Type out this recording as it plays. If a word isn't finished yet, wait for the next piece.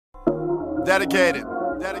Dedicated.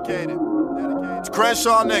 It's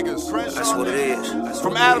Crenshaw niggas. That's what it is.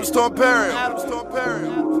 From Adams to Imperial.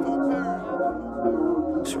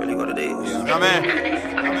 It's really what it is. My man.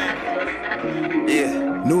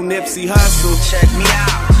 Yeah. New Nipsey Hussle. Check me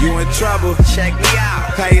out. You in trouble. Check me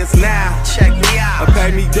out. Pay us now. Check me out. Or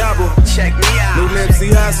pay me double. Check me out. New Nipsey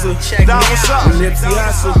Hussle. Check me what's out. up? New Nipsey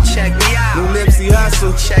Hussle. Check me out. New Nipsey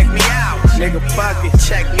Hussle. Check me out. Nigga, fuck it.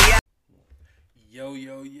 Check me out. Yo,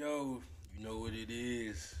 you know what it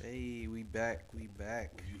is. Hey, we back. When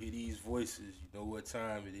you hear these voices, you know what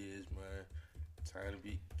time it is, man. Time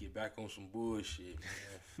to get back on some bullshit,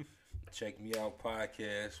 man. Check Me Out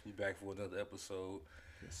podcast. We back for another episode.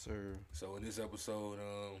 Yes, sir. So in this episode,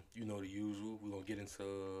 you know the usual. We're going to get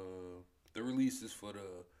into the releases for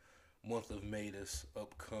the month of May that's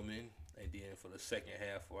upcoming. And then for the second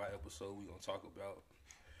half of our episode, we're going to talk about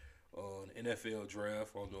the NFL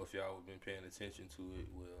draft. I don't know if y'all have been paying attention to it.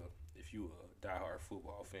 Well, if you a diehard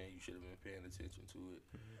football fan, you should have been paying attention to it.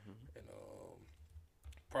 Mm-hmm. And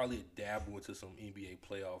probably dabble into some NBA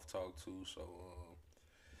playoff talk too. So,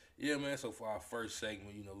 yeah, man. So for our first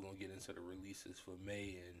segment, you know, we're going to get into the releases for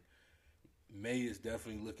May. And May is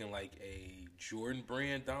definitely looking like a Jordan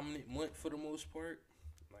Brand dominant month for the most part.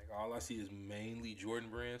 Like, all I see is mainly Jordan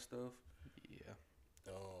Brand stuff. Yeah.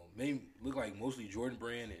 May look like mostly Jordan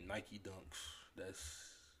Brand and Nike Dunks. That's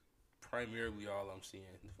primarily all I'm seeing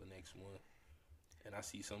for next month. And I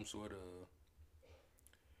see some sort of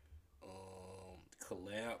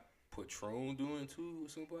collab Patron doing too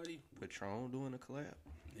with somebody. Patron doing a collab?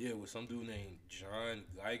 Yeah, with some dude named John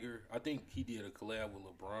Geiger. I think he did a collab with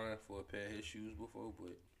LeBron for a pair of his shoes before,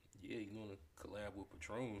 but yeah, you know, a collab with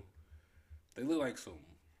Patron. They look like some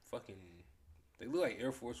fucking. They look like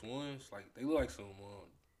Air Force Ones. Like they look like some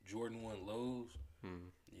Jordan 1 lows.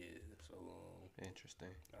 Yeah, so Interesting.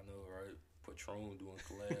 I know, right? Patron doing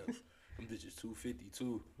collabs. Them bitches $250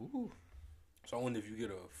 too. Ooh. So I wonder if you get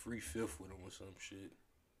a free fifth with them or some shit.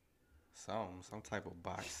 Some type of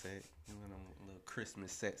box set. You know, them little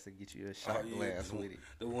Christmas sets that get you a shot glass with it.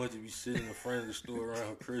 The ones that be sitting in front of the store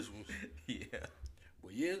around Christmas. Yeah.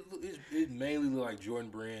 But yeah, it mainly look like Jordan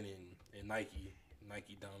Brand and Nike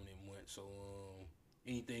dominant month. So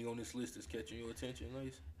anything on this list that's catching your attention,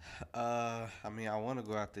 Lace? I mean, I want to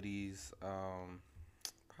go after these.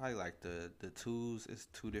 Probably like the twos. It's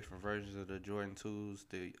two different versions of the Jordan twos.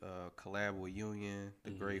 The collab with Union,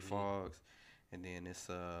 the Gray Fogs, and then it's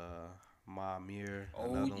Ma Mir,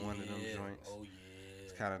 another one of them joints. Oh yeah.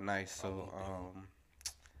 It's kind of nice. So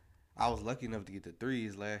I was lucky enough to get the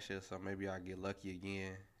threes last year, so maybe I'll get lucky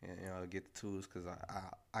again and get the twos because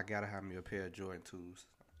I gotta have me a pair of Jordan twos.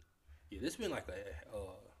 Yeah, this been like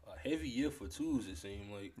a heavy year for twos. It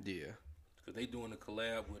seemed like. Yeah. Cause they doing a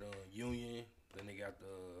collab with Union. Then they got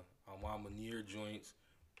the Mama Near joints,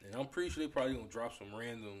 and I'm pretty sure they probably gonna drop some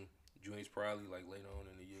random joints probably like later on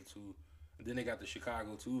in the year too. And then they got the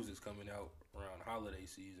Chicago twos that's coming out around holiday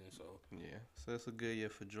season. So yeah, so it's a good year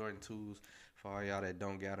for Jordan twos for all y'all that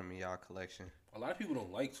don't got them in y'all collection. A lot of people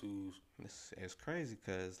don't like twos. It's crazy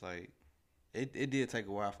because like it did take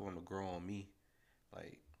a while for them to grow on me,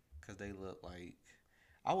 like because they look like.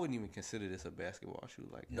 I wouldn't even consider this a basketball shoe,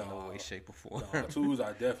 like in no way, shape, or form. Nah, twos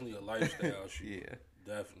are definitely a lifestyle shoe. Yeah,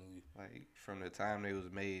 definitely. Like from the time they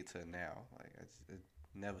was made to now, like it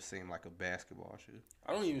never seemed like a basketball shoe.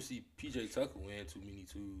 I don't even see PJ Tucker wearing too many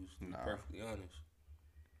twos. To be perfectly honest,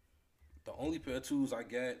 the only pair of twos I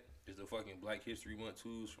got is the fucking Black History Month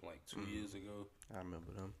twos from like 2 years ago. I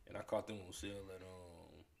remember them, and I caught them on sale at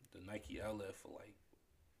the Nike outlet for like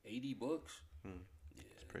 $80. Yeah,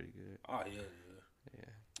 it's pretty good. Oh hell yeah.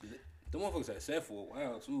 Yeah. The motherfuckers had sat for a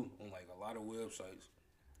while too on like a lot of websites.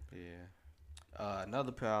 Yeah.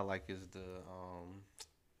 Another pair I like is the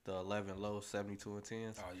 11 low 72 and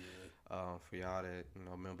 10s. Oh yeah. For y'all that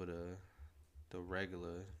remember the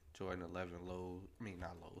regular Jordan 11 low,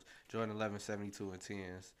 not lows. Jordan 11 72 and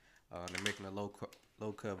 10s. They're making a low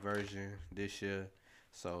cut version this year,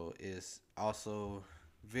 so it's also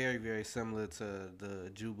very very similar to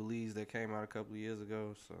the Jubilees that came out a couple of years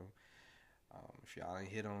ago. So. If y'all ain't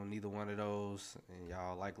hit on neither one of those and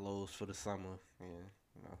y'all like lows for the summer,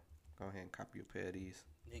 go ahead and copy a pair of these.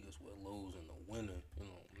 Niggas wear lows in the winter. It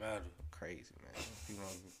don't matter. Crazy, man.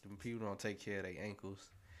 People don't take care of their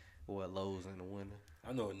ankles or wear lows in the winter.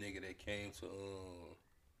 I know a nigga that came to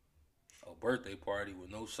a birthday party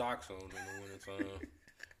with no socks on in the wintertime.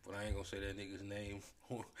 But I ain't gonna say that nigga's name.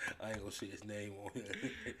 I ain't gonna say his name on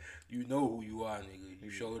here. You know who you are, nigga. You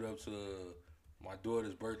showed up to my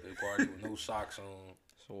daughter's birthday party with no socks on.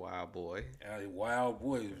 It's a wild boy. Wild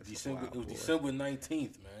boy. It was December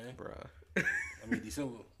 19th, man. Bruh. I mean,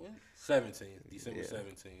 December 17th. December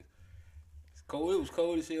 17th. Cold. It was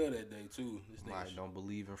cold as hell that day too. This I nigga, don't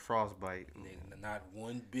believe in frostbite. nigga, not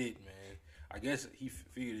one bit, man. I guess he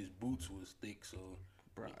figured his boots was thick, so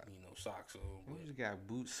Bruh. socks on. You But just got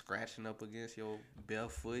boots scratching up against your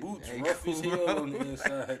barefoot. boots Ain't rough as cool, hell bro. on the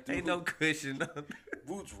inside, dude. Ain't no cushion up.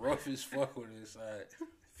 Boots rough as fuck on the inside.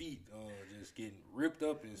 Feet just getting ripped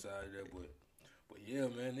up inside there, but yeah,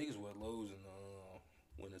 man, niggas wear lows in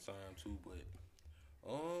winter time too. But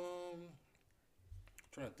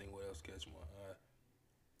trying to think what else catch my eye.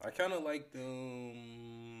 I kind of like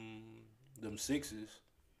them sixes.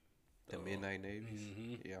 The Midnight Navies.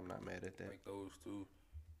 Mhm. Yeah, I'm not mad at that. Like those two.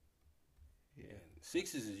 Yeah. And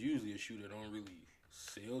sixes is usually a shoe that don't really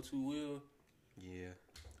sell too well, Yeah.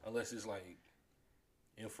 unless it's like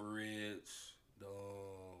infrareds, the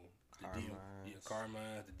Carmines.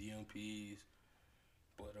 Carmines, the DMPs.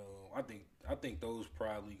 But I think those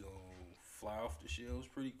probably gonna fly off the shelves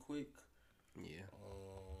pretty quick. Yeah.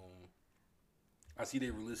 I see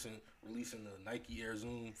they releasing the Nike Air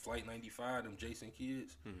Zoom Flight 95, them Jason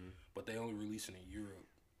Kids, but they only releasing in Europe.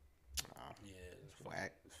 Nah, Yeah, it's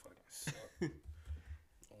whack. It's fucking suck.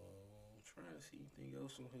 Trying to see anything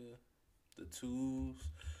else on here. The twos.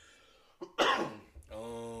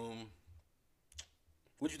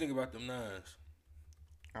 What you think about them nines?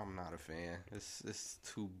 I'm not a fan. It's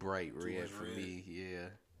too bright red much for red? me. Yeah.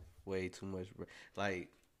 Way too much. Like,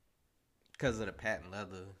 because of the patent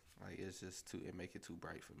leather, like, it's just too, it make it too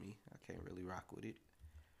bright for me. I can't really rock with it.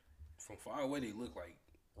 From far away, they look like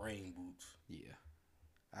rain boots. Yeah.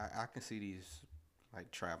 I can see these, like,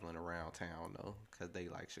 traveling around town, though, because they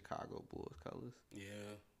like Chicago Bulls colors.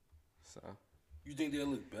 Yeah. So, You think they'll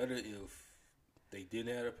look better if they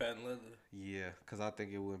didn't have a patent leather? yeah, because I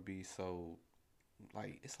think it wouldn't be so,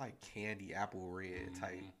 like, it's like candy apple red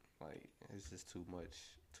type. Like, it's just too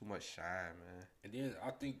much shine, man. And then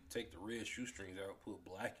I think take the red shoestrings out, put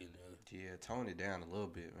black in there. Yeah, tone it down a little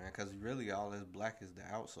bit, man, because really all that's black is the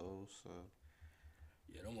outsole, so,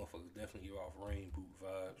 Yeah, them motherfuckers definitely give off rain boot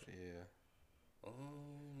vibes. yeah.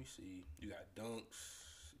 Let me see. You got Dunks.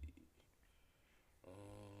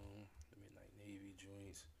 The Midnight Navy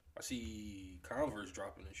joints. I see Converse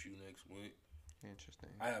dropping a shoe next week. Interesting.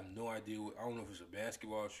 I have no idea. I don't know if it's a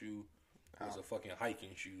basketball shoe or it's a fucking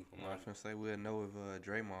hiking shoe. I'm I was not, gonna say we'll know if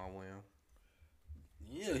Draymond win.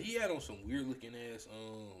 yeah, he had on some weird looking ass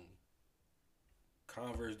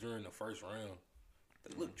Converse during the first round.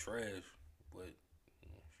 They look trash, but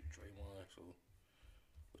shoot, Draymond. So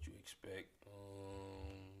what you expect?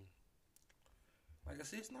 Like I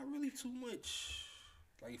said, it's not really too much.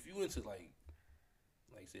 Like if you into like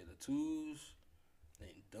I said, the twos and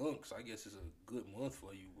dunks, I guess it's a good month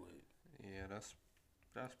for you. But Yeah, that's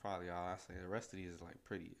probably all I say. The rest of these is like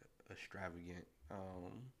pretty extravagant.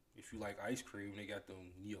 if you like ice cream, they got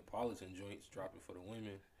them Neapolitan joints dropping for the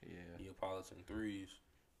women. Yeah, Neapolitan threes.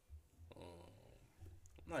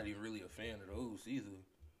 I'm not even really a fan of those either.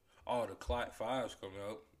 All the Clot 5s come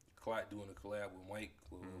out. Clot doing a collab with Mike,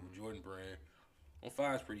 with Jordan Brand. On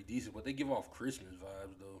 5's pretty decent, but they give off Christmas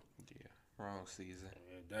vibes though. yeah, wrong season.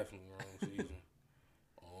 Yeah, definitely wrong season.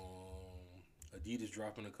 Adidas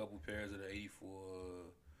dropping a couple pairs of the 84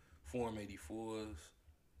 Form 84s.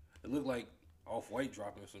 It looked like Off-White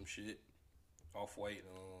dropping some shit. Off-White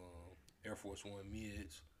Air Force One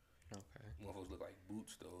mids. Okay. Motherfuckers look like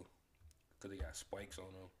boots though, cause they got spikes on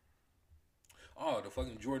them. Oh, the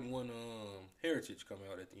fucking Jordan 1 Heritage come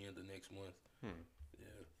out at the end of next month. Yeah,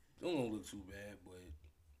 don't gonna look too bad, but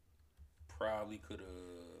probably could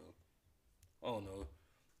have. I don't know.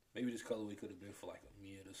 Maybe this colorway could have been for like a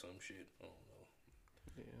mid or some shit. I don't know.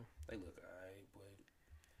 Yeah. They look alright,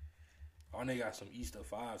 but and they got some Easter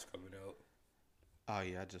 5s coming out. Oh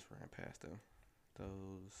yeah, I just ran past them.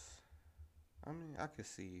 Those. I mean, I could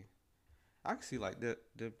see like the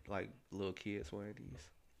like little kids wearing these,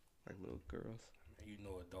 like little girls. And you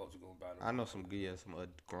know adults are gonna buy them. I know some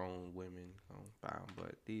grown women gonna buy them,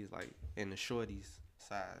 but these like in the shorties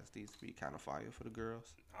size, these be kind of fire for the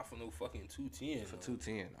girls. Not for no fucking 210. For though.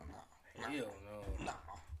 210, no. Hell no.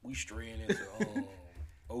 We straying into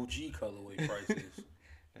OG colorway prices.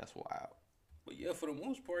 That's wild. But yeah, for the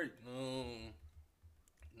most part,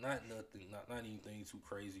 not anything too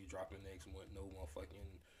crazy dropping next month. No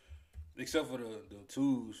motherfucking, except for the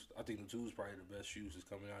twos. I think the twos probably the best shoes is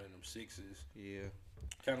coming out in them 6s. Yeah.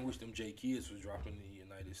 Kind of wish them J Kids was dropping in the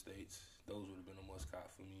United States. Those would have been a must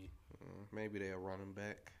cop for me. Maybe they'll run them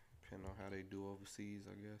back, depending on how they do overseas,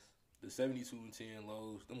 I guess. The 72 and 10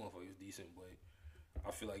 lows, them motherfuckers decent, but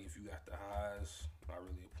I feel like if you got the highs, not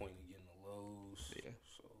really a point in getting the lows. Yeah.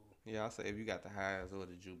 So Yeah, I say if you got the highs or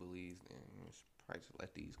the jubilees, then you should probably just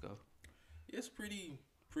let these go. yeah, it's pretty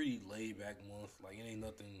laid back month. Like it ain't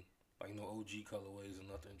nothing Like no OG colorways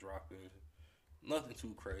or nothing dropping. Nothing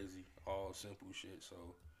too crazy. All simple shit.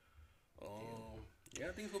 So, yeah,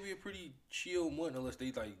 I think it's gonna be a pretty chill month unless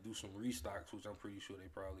they like do some restocks, which I'm pretty sure they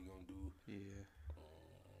probably gonna do. Yeah.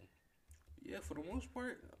 Yeah, for the most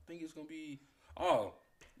part, I think it's gonna be. Oh,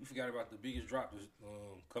 we forgot about the biggest drop that's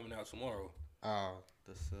coming out tomorrow.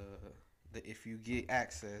 If you get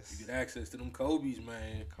access. You get access to them Kobe's,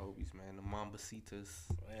 man. Kobe's, man. The Mambacitas.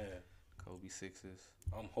 Man. Kobe 6s.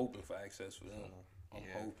 I'm hoping for access for them. I'm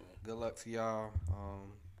hoping. Good luck to y'all.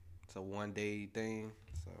 It's a one-day thing,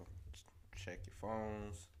 so check your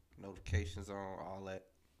phones, notifications on, all that.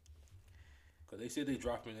 Cause they said they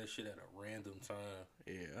dropping that shit at a random time.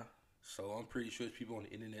 Yeah. So I'm pretty sure it's people on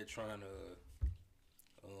the internet trying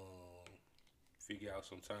to figure out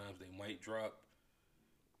sometimes they might drop.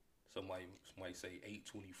 Somebody might say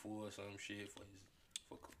 824 or some shit for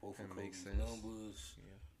both of Kobe's numbers.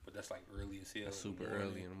 Yeah. But that's like early as hell. That's super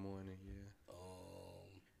early in the morning, yeah.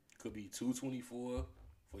 Could be 224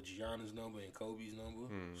 for Gianna's number and Kobe's number.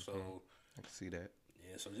 So I can see that.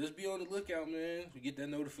 Yeah, so just be on the lookout, man. You get that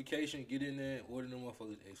notification, get in there, order them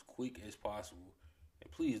motherfuckers as quick as possible.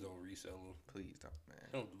 And please don't resell them. Please don't, man.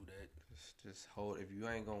 Don't do that. Just hold. If you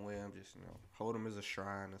ain't gonna wear them, just hold them as a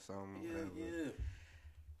shrine or something. Yeah, whatever. yeah. You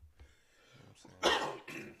know what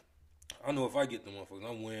I'm saying? I know if I get them motherfuckers,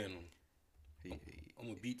 I'm wearing them. I'm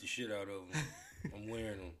gonna beat the shit out of them. I'm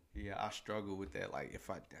wearing them. Yeah, I struggle with that. Like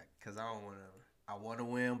cause I don't want to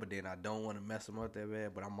win, but then I don't want to mess them up that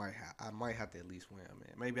bad. But I might have to at least win,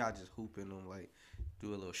 man. Maybe I'll just hoop in them, like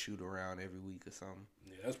do a little shoot around every week or something.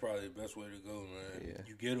 Yeah, that's probably the best way to go, man. Yeah.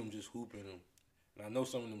 You get them, just hoop in them. And I know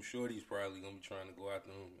some of them shorties probably gonna be trying to go after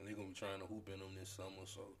them, and they're gonna be trying to hoop in them this summer.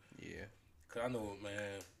 So yeah, cause I know,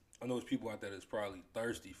 man. I know there's people out there that's probably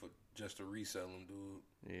thirsty for just to resell them,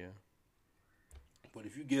 dude. Yeah. But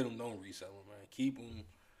if you get them, don't resell them, man. Keep them.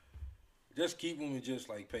 Just keep them and just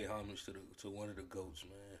like pay homage to one of the GOATs,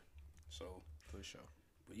 man. So for sure.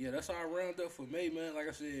 But yeah, that's our roundup for May, man. Like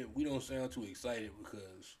I said, we don't sound too excited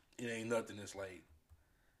because it ain't nothing that's like,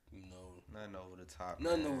 nothing over the top.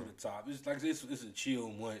 Nothing over the top. It's like it's a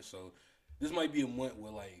chill month, so this might be a month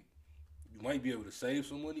where like you might be able to save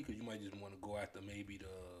some money because you might just want to go after maybe the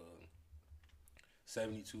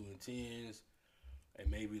 72 and 10s. And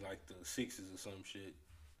maybe like the 6s or some shit.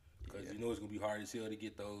 Because you know it's going to be hard as hell to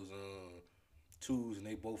get those 2s. And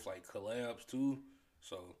they both like collabs too.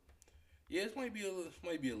 So, yeah, it might be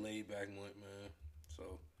a laid back month, man.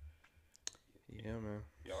 So, yeah, man.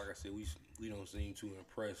 Yeah, like I said, we don't seem too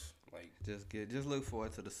impressed. Like just look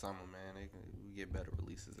forward to the summer, man. We get better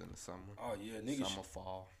releases in the summer. Oh, yeah. Niggas summer,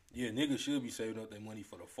 fall. Yeah, niggas should be saving up their money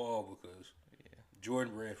for the fall because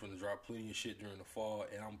Jordan Brand finna drop plenty of shit during the fall,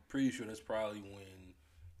 and I'm pretty sure that's probably when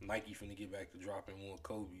Nike finna get back to dropping more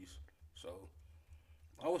Kobe's. So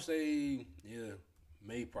I would say, yeah,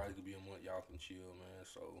 May probably could be a month y'all can chill, man.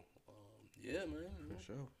 So yeah, man. For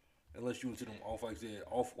sure. Unless you into them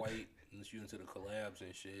off-white, unless you into the collabs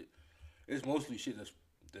and shit, it's mostly shit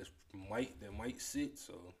that might sit.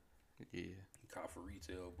 So yeah, cop for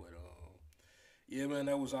retail, but yeah, man,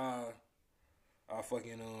 that was our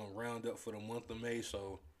fucking roundup for the month of May.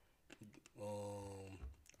 So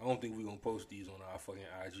I don't think we're gonna post these on our fucking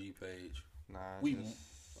IG page. Nah,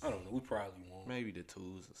 I don't know. We probably won't. Maybe the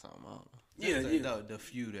 2s or something. I don't know. Yeah. The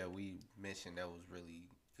few that we mentioned that was really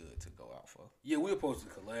good to go out for. Yeah, we'll post the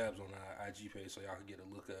collabs on our IG page so y'all can get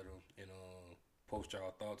a look at them and post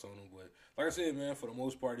y'all thoughts on them. But like I said, man, for the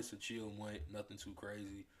most part, it's a chill month. Nothing too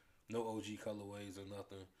crazy. No OG colorways or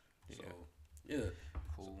nothing. Yeah. So yeah,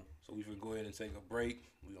 cool. So we can go ahead and take a break.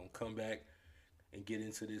 We're gonna come back and get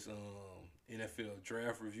into this NFL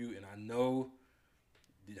draft review. And I know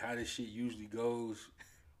how this shit usually goes.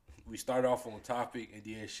 We start off on topic and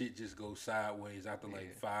then shit just goes sideways after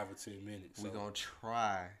like 5 or 10 minutes. We're going to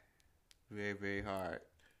try very, very hard.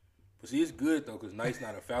 But see, it's good though because Knight's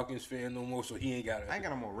not a Falcons fan no more, so he ain't got I ain't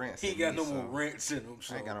got no more rants. He ain't got no more rants in him.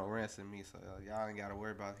 So. I ain't got no rants in me, so y'all ain't got to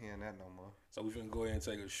worry about hearing that no more. So we're going to go ahead and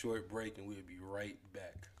take a short break and we'll be right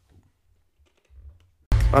back.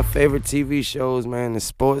 My favorite TV shows, man, is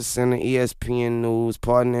Sports Center, ESPN News,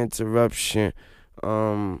 Pardon the Interruption,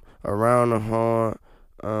 Around the Horn,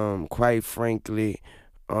 quite frankly,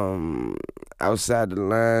 Outside the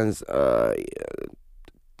Lines,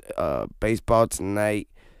 Baseball Tonight.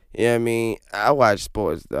 You know what I mean? I watch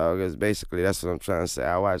sports, dog. That's what I'm trying to say.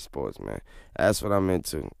 I watch sports, man. That's what I'm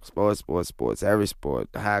into. Sports. Every sport.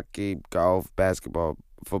 Hockey, golf, basketball,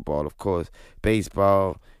 football, of course.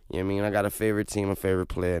 Baseball. You know what I mean? I got a favorite team, a favorite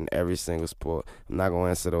player in every single sport. I'm not going to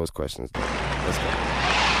answer those questions. Let's go.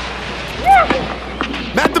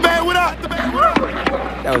 Matt the Man, what up?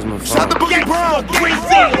 That was my phone. Shout the Boogie Brown.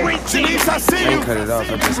 Shanice, I see I you. ain't cut it off,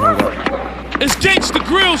 I just hung up. It's Gangsta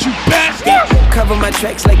Grills, you bastard! Cover my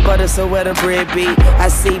tracks like butter, so where the bread be. I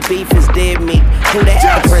see beef is dead meat. Who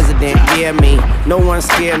that? The president, yeah me. No one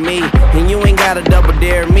scare me, and you ain't gotta double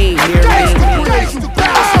dare me. Hear me?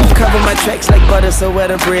 Cover my tracks like butter, so where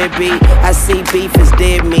the bread be. I see beef is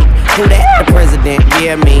dead meat. Who that? The president,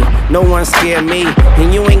 yeah me. No one scare me,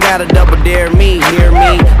 and you ain't gotta double dare me. Hear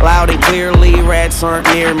me? Loud and clearly, rats aren't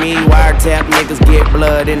near me. Wiretap niggas get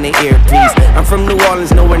blood in the earpiece. I'm from New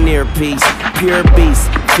Orleans, nowhere near peace. Pure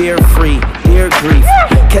beast, fear free, dear grief.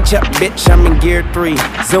 Catch up, bitch, I'm in gear 3.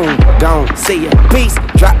 Zoom, gone, see ya. Peace,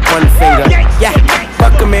 drop one finger. Yeah,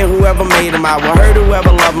 fuck him and whoever made him. I will hurt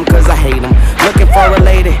whoever love him, cause I hate him. Looking for a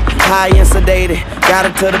lady, high and sedated. Got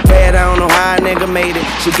her to the pad, I don't know how a nigga made it.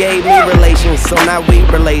 She gave me relations, so now we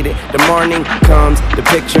related. The morning comes, the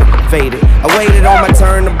picture faded. I waited on my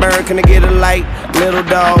turn to burn, can I get a light? Little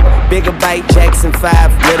dog, bigger bite, Jackson 5,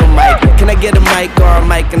 little Mike. Can I get a mic or a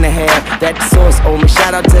mic and a half? That the source owe me,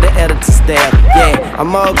 shout out to the editor staff. Yeah,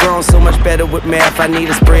 I'm all grown, so much better with math. I need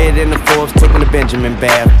a spread in the Forbes, taking the Benjamin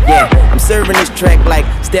bath. Yeah, I'm serving this track like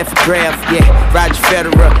Steffi Graf. Yeah, Roger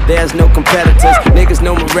Federer, there's no competitors. Niggas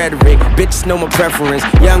know my rhetoric, bitches know my preference.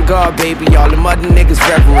 Young guard, baby, all them other niggas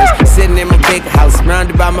reverence. Sitting in my big house,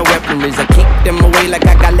 surrounded by my weaponries. I keep them away like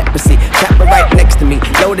I got leprosy. Chopper right next to me,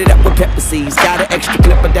 loaded up with pepper seeds. Got an extra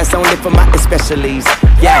clip, but that's only for my specialties.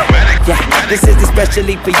 Yeah, yeah, this is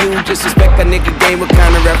especially for you. Just respect a nigga game, what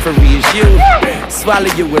kind of referee is you?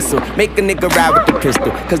 Swallow your whistle, make a nigga ride with the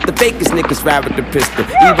pistol. Cause the fakest niggas ride with the pistol.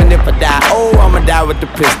 Even if I die, oh, I'ma die with the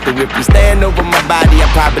pistol. If you stand over my body,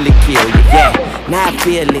 I'll probably kill you. Yeah, now I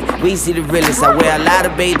feel it, we see the realest. I wear a lot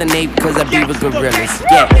of bathing ape cause I be with gorillas.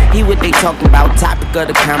 Yeah, he what they talking about, topic of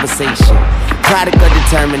the conversation. Product of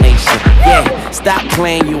determination. Yeah, stop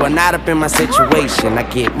playing, you are not up in my situation. I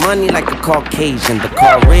get money like a Caucasian. The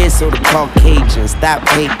car red, so the Caucasian. Stop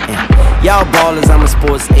hating. Y'all ballers, I'm a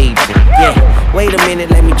sports agent. Yeah, wait a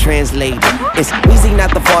minute, let me translate it. It's Weezy,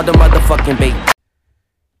 not the father, motherfucking baby.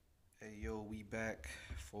 Hey yo, we back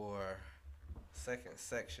for second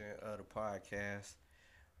section of the podcast.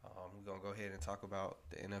 We're gonna go ahead and talk about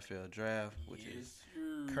the NFL draft, which is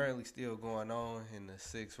currently still going on in the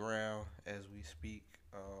 6th round as we speak.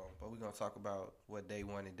 But we're gonna talk about what day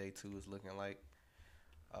 1 and day 2 is looking like.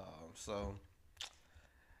 So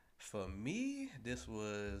for me, this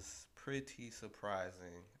was pretty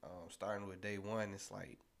surprising. Starting with day 1, it's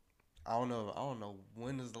like I don't know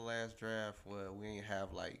when is the last draft where we ain't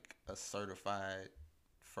have like a certified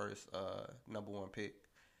first number 1 pick.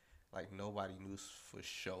 Like nobody knew for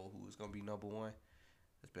sure who was gonna be number 1.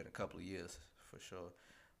 It's been a couple of years for sure,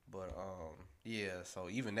 but yeah. So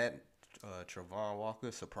even that Travon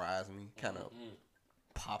Walker surprised me. Kind of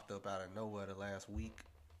popped up out of nowhere the last week.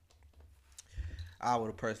 I would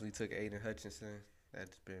have personally took Aiden Hutchinson.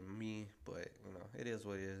 That's been me, but you know it is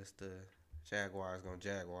what it is. The Jaguars gonna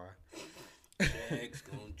Jaguar. Jags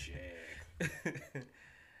gonna jag.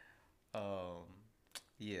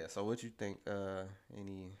 Yeah. So what you think?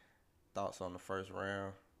 Any thoughts on the first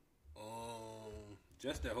round?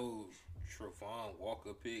 Just that whole Travon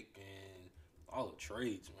Walker pick and all the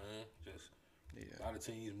trades, man. Just a lot of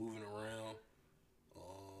teams moving around.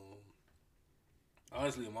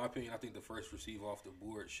 Honestly, in my opinion, I think the first receiver off the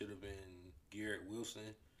board should have been Garrett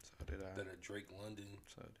Wilson. So did I. Instead of Drake London.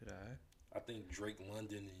 So did I. I think Drake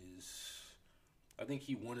London I think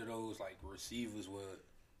he one of those like receivers where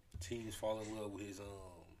teams fall in love with his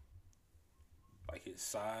like his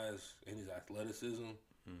size and his athleticism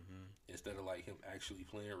instead of like him actually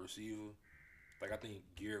playing receiver. Like I think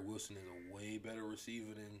Garrett Wilson is a way better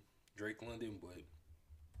receiver than Drake London, but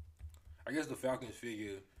I guess the Falcons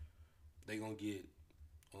figure they gonna get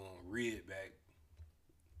Reed back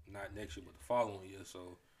not next year but the following year,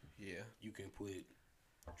 so yeah, you can put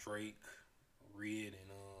Drake, Reed,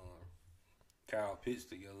 and Kyle Pitts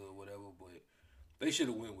together or whatever, but they should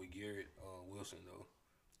have went with Garrett Wilson though,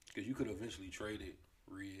 because you could have eventually traded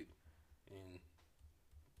Reed and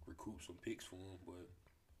recoup some picks for him. But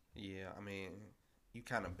yeah, I mean, you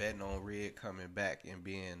kind of betting on Reed coming back and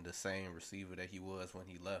being the same receiver that he was when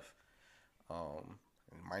he left.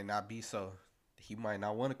 It might not be so. He might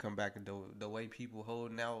not want to come back and the way people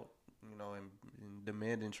holding out, you know, and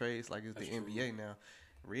demanding trades like it's the NBA now.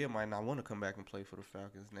 Reed might not want to come back and play for the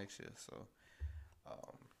Falcons next year. So,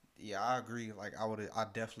 yeah, I agree. Like I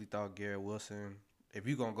definitely thought Garrett Wilson. If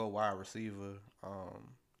you're gonna go wide receiver,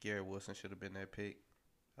 Garrett Wilson should have been that pick.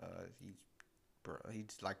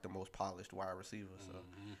 He's like the most polished wide receiver, so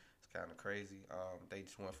it's kind of crazy. They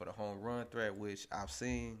just went for the home run threat, which I've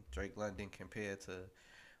seen Drake London compared to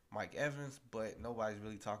Mike Evans, but nobody's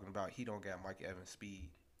really talking about he don't got Mike Evans' speed.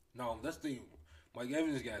 No, that's the thing. Mike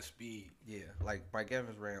Evans got speed. Yeah, like Mike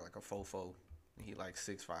Evans ran like a 4.4. He like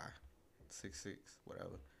 6'5", 6'6",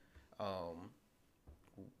 whatever.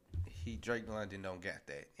 Drake London don't got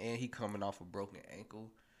that, and he coming off a broken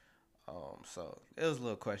ankle. So it was a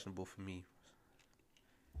little questionable for me.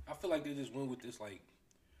 I feel like they just went with this like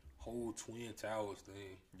whole Twin Towers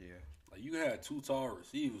thing. Yeah. Like you had two tall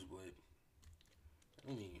receivers, but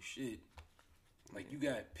I mean shit. Like you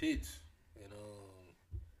got Pitts and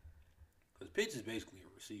because Pitts is basically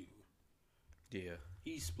a receiver. Yeah.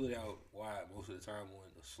 He split out wide most of the time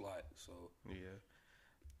on the slot. So yeah.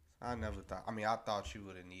 I never thought. I mean, I thought you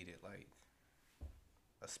would have needed like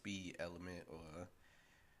a speed element or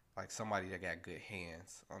like somebody that got good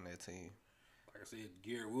hands on that team. Like I said,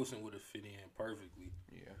 Garrett Wilson would have fit in perfectly.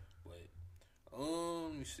 Yeah. But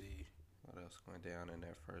let me see. What else went down in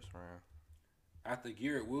that first round? After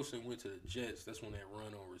Garrett Wilson went to the Jets, that's when that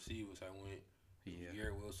run on receivers I went. Yeah.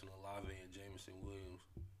 Garrett Wilson, Olave, and Jameson Williams.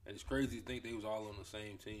 And it's crazy to think they was all on the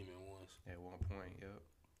same team at once. At one point, yep.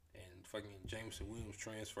 And fucking Jameson Williams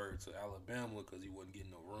transferred to Alabama because he wasn't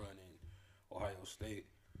getting no run in Ohio State.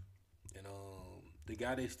 And the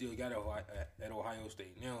guy they still got at Ohio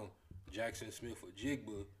State now, Jackson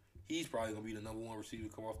Smith-Njigba, he's probably going to be the number one receiver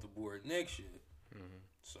to come off the board next year. Mm-hmm.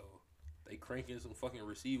 So they cranking some fucking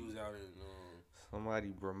receivers out. And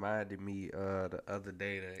somebody reminded me the other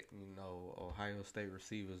day that, Ohio State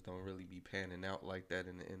receivers don't really be panning out like that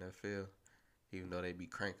in the NFL, even though they be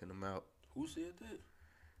cranking them out. Who said that?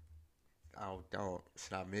 Don't.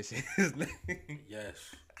 Should I mention his name? Yes.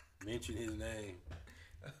 Mention his name.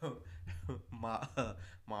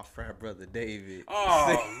 My frat brother David.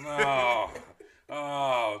 Oh, no.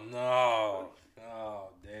 Oh, no. Oh,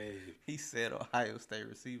 Dave. He said Ohio State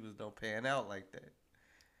receivers don't pan out like that.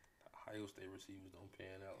 Ohio State receivers don't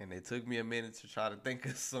pan out. And it took me a minute to try to think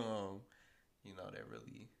of some, that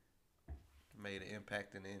really made an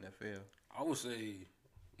impact in the NFL. I would say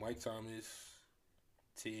Mike Thomas,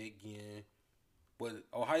 Ted Ginn. But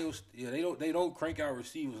Ohio, they don't crank out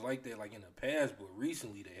receivers like that like in the past, but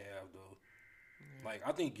recently they have though. Yeah. Like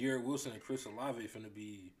I think Garrett Wilson and Chris Olave finna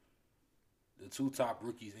be the two top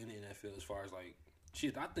rookies in the NFL as far as like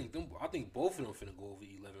shit. I think both of them finna go over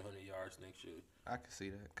 1,100 yards next year. I can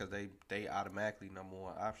see that because they automatically number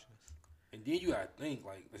one options. And then you gotta think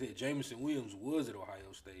like I said, Jameson Williams was at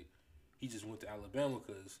Ohio State. He just went to Alabama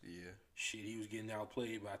because he was getting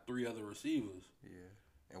outplayed by three other receivers. Yeah.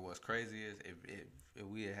 And what's crazy is if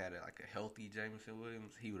we had like a healthy Jameson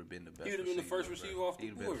Williams, he would have been the best. He would have been the first receiver off the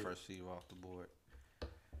board. He'd have been the first receiver off the board.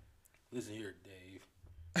 Listen here, Dave.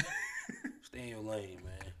 Stay in your lane,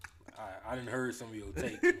 man. I done heard some of your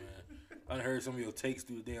takes, man. I done heard some of your takes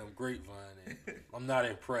through the damn grapevine, and I'm not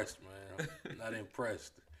impressed, man. I'm not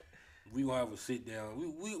impressed. We gonna have a sit down.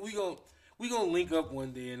 We gonna link up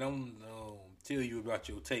one day, and I'm tell you about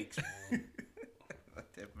your takes, man.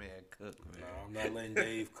 Let that man cook, man. No, I'm not letting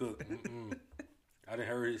Dave cook. I done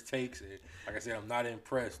heard his takes, and like I said, I'm not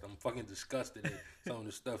impressed. I'm fucking disgusted at some of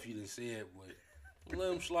the stuff you done said, but I'm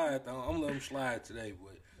let him slide. I'm gonna let him slide today,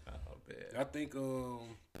 but I think the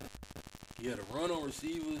run on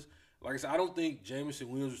receivers. Like I said, I don't think Jameson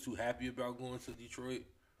Williams was too happy about going to Detroit.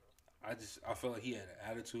 I felt like he had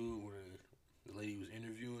an attitude when the lady was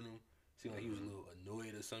interviewing him. Seemed like he was a little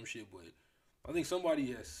annoyed or some shit, but I think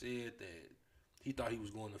somebody has said that he thought he was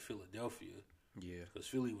going to Philadelphia. Yeah. Because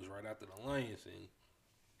Philly was right after the Lions, and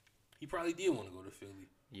he probably did want to go to Philly.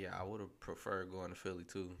 Yeah, I would have preferred going to Philly,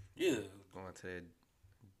 too. Yeah. Going to that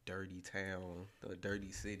dirty town, the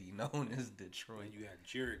dirty city known as Detroit. And you got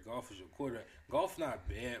Jared Goff as your quarterback. Goff not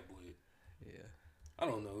bad, but yeah, I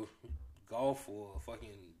don't know. Goff or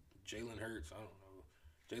fucking Jalen Hurts, I don't know.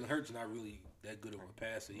 Jalen Hurts not really that good of a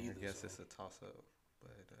passer either. I guess it's a toss-up,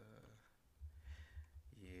 but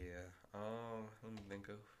yeah. Let me think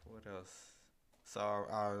of what else. So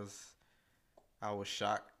I was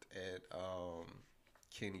shocked at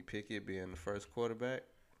Kenny Pickett being the first quarterback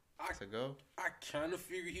to go. I kind of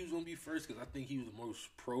figured he was gonna be first because I think he was the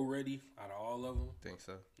most pro ready out of all of them. Think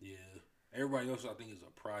so? Yeah. Everybody else I think is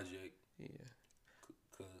a project. Yeah.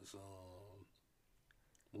 Because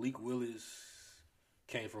Malik Willis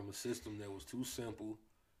came from a system that was too simple.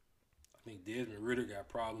 I think Desmond Ridder got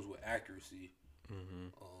problems with accuracy. Mm-hmm.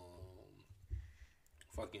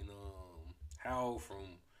 Howell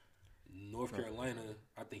from North Carolina,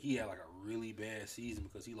 I think he had like a really bad season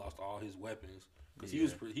because he lost all his weapons. Because he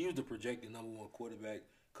was the projected number one quarterback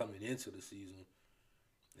coming into the season.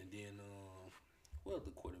 And then, what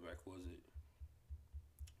other quarterback was it?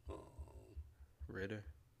 Ridder.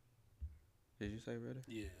 Did you say Ridder?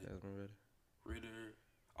 Yeah. Desmond Ridder. Ridder.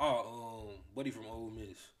 Oh, buddy from Ole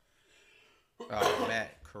Miss.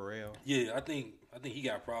 Matt Corral. Yeah, I think he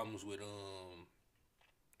got problems with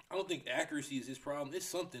I don't think accuracy is his problem. It's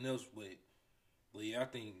something else with. But yeah, I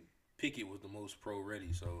think Pickett was the most pro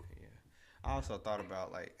ready. So Yeah. I also thought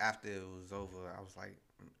about, like, after it was over, I was like,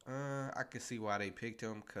 I could see why they picked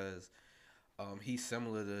him because he's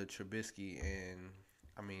similar to Trubisky, and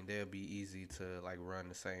I mean they'll be easy to like run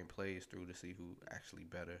the same plays through to see who actually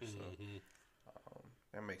better. So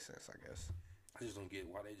that makes sense, I guess. I just don't get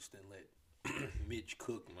why they just didn't let Mitch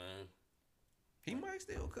cook, man. He might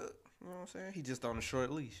still cook. You know what I'm saying? He just on a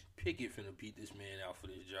short leash. Pickett finna beat this man out for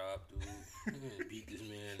this job, dude. He finna beat this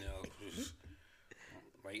man out. Just,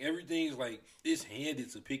 like, everything's like, it's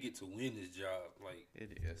handed to Pickett to win this job. Like,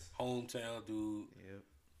 It is. hometown dude. Yep.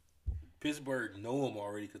 Pittsburgh know him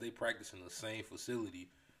already because they practice in the same facility.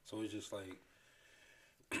 So it's just like,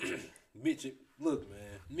 Mitch, look,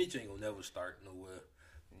 man, Mitch ain't gonna never start nowhere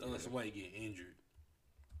unless somebody get injured.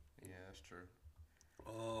 Yeah, that's true.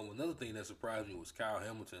 Another thing that surprised me was Kyle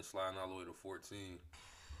Hamilton sliding all the way to 14.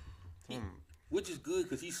 Which is good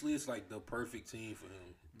because he slits like the perfect team for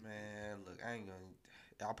him. Man, look, I ain't gonna.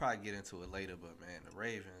 I'll probably get into it later, but man, the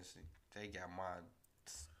Ravens, they got my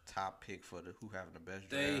top pick for the who having the best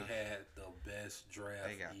draft. They had the best draft.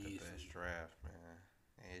 They got easily. the best draft, man.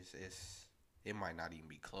 And it might not even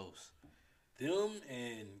be close. Them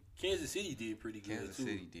and Kansas City did pretty good Kansas too.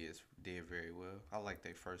 City did very well. I like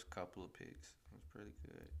their first couple of picks. It was pretty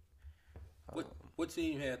good. What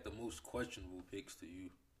team had the most questionable picks to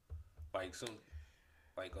you?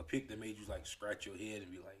 Like a pick that made you like scratch your head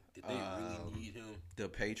and be like, did they really need him? The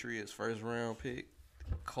Patriots first round pick,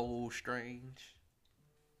 Cole Strange.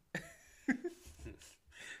 The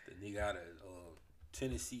nigga out of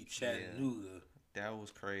Tennessee, Chattanooga. That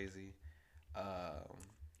was crazy.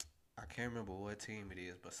 I can't remember what team it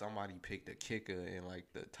is, but somebody picked a kicker in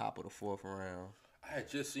like the top of the fourth round. I had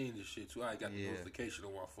just seen this shit too. I got the notification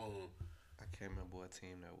on my phone. I can't remember what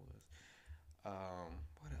team that was.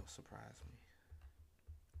 What else surprised me?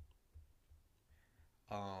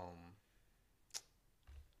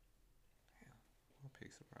 What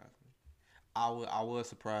pick surprised me? I was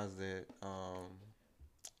surprised that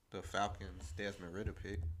the Falcons Desmond Ridder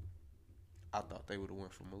pick. I thought they would have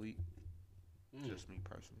went for Malik. Just me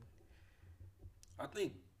personally. I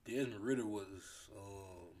think Desmond Ridder was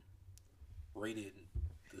rated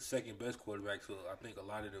the second best quarterback to I think a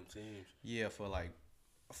lot of them teams. Yeah,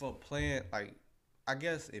 for playing like. I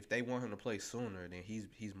guess if they want him to play sooner, then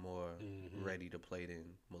he's more ready to play than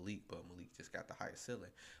Malik. But Malik just got the highest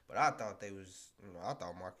ceiling. But I thought I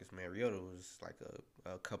thought Marcus Mariota was like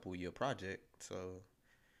a couple year project. So,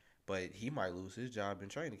 but he might lose his job in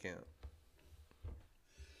training camp.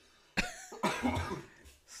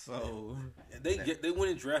 So they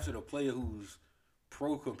went and drafted a player whose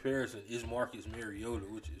pro comparison is Marcus Mariota,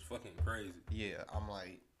 which is fucking crazy. Yeah, I'm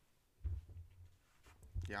like.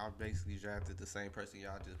 Y'all basically drafted the same person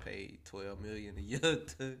y'all just paid $12 million a year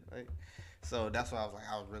to. Like, so that's why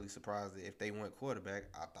I was really surprised that if they went quarterback,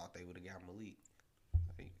 I thought they would have got Malik.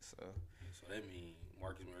 Like, so that means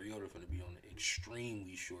Marcus Mariota finna be on an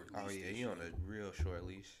extremely short leash. Oh yeah, he on a real short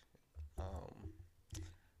leash.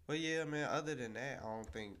 But yeah, man. Other than that, I don't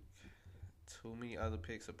think too many other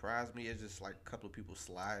picks surprised me. It's just like a couple of people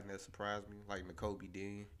sliding that surprised me, like Nakobe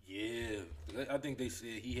Dean. Yeah, I think they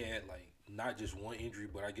said he had like not just one injury,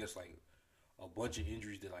 but I guess like a bunch of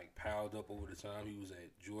injuries that like piled up over the time he was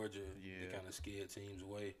at Georgia. Yeah, that kind of scared teams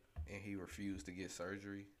away. And he refused to get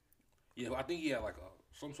surgery. Yeah, I think he had like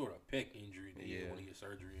some sort of pec injury that he didn't want to get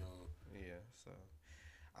surgery on. Yeah, so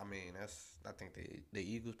I mean I think the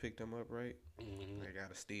Eagles picked him up, right? Mm-hmm. They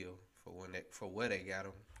got a steal for where they got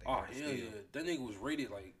him. Oh hell yeah, that nigga was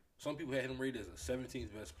rated like some people had him rated as a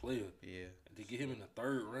 17th best player. Yeah, and to get him in the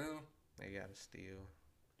third round, they got a steal.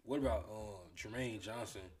 What about Jermaine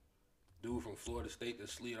Johnson, dude from Florida State that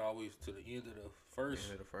slid always to the end of the first?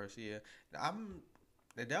 End of the first, yeah.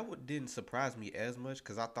 Didn't surprise me as much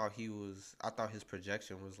because I thought his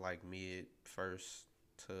projection was like mid first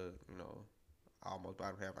to almost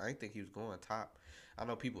bottom half. I didn't think he was going top. I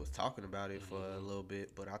know people was talking about it for a little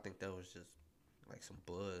bit, but I think that was just like some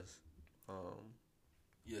buzz.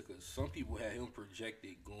 Yeah, because some people had him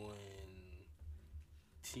projected going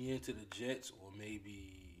 10 to the Jets or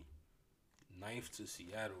maybe 9th to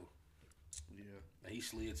Seattle. Yeah. And he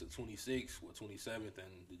slid to 26th or 27th,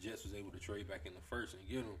 and the Jets was able to trade back in the first and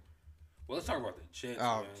get him. Well, let's talk about the Jets,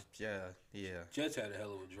 man. Yeah. Jets had a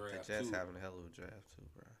hell of a draft, The Jets too. having a hell of a draft, too,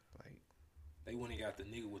 bro. Like, they went and got the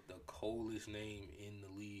nigga with the coldest name in the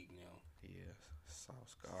league now. Yeah,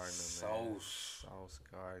 Sauce Gardner, man. Sauce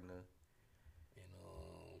Gardner.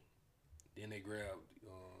 And then they grabbed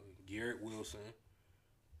Garrett Wilson.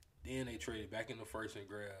 Then they traded back in the first and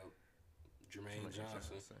grabbed Jermaine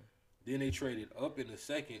Johnson. Then they traded up in the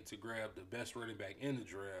second to grab the best running back in the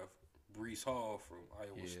draft, Breece Hall from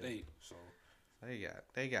Iowa State. So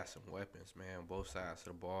they got some weapons, man, on both sides of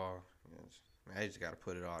the ball. They just got to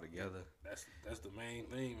put it all together. That's the main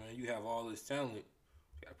thing, man. You have all this talent, you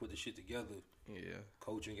got to put the shit together. Yeah,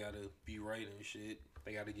 coaching got to be right and shit.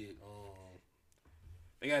 They got to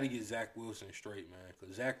get Zach Wilson straight, man,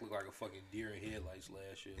 because Zach looked like a fucking deer in headlights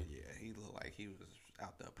last year. Yeah, he looked like he was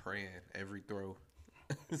out there praying every throw.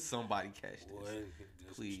 Somebody catch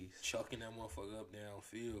this. Please. Chucking that motherfucker up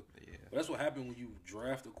downfield. Yeah. But that's what happened when you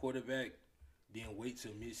draft a quarterback, then wait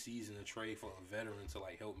till midseason to trade for a veteran to,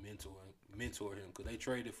 like, help mentor him. Because they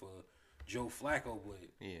traded for Joe Flacco, but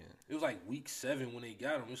it was like week 7 when they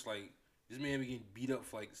got him. It's like, this man been getting beat up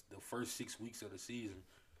for, like, the first 6 weeks of the season.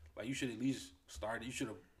 Like, you should at least started. You should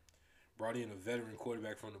have brought in a veteran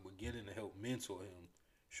quarterback from the beginning to help mentor him,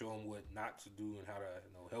 show him what not to do and how to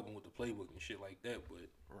help him with the playbook and shit like that. But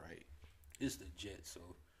it's the Jets,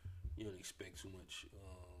 so you don't expect too much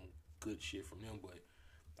good shit from them. But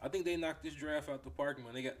I think they knocked this draft out the park,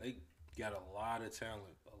 man. They got a lot of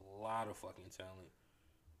talent, a lot of fucking talent.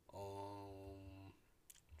 I'm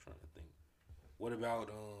trying to think. What about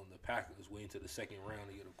the Packers waiting to the second round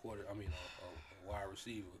to get a wide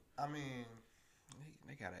receiver? I mean,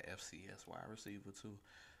 they got an FCS wide receiver too.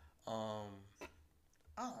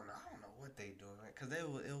 I don't know what they doing, because it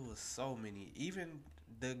was so many. Even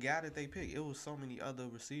the guy that they picked, it was so many other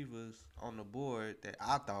receivers on the board that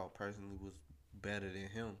I thought personally was better than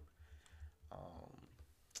him.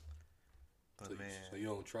 So you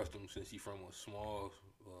don't trust him since he's from a small,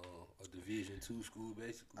 a Division II school,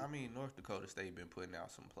 basically. I mean, North Dakota State been putting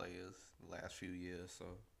out some players the last few years,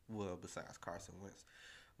 besides Carson Wentz,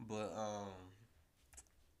 but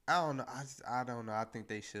I don't know. I don't know. I think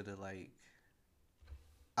they should have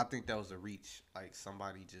I think that was a reach. Like,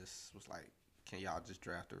 somebody just was like, "Can y'all just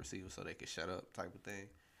draft a receiver so they can shut up?" type of thing.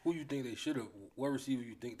 Who you think they should have? What receiver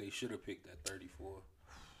you think they should have picked at 34?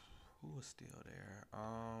 Who was still there?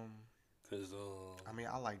 Cause I mean,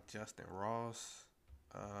 I like Justin Ross.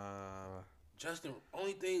 Justin.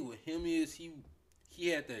 Only thing with him is he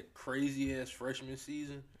had that crazy ass freshman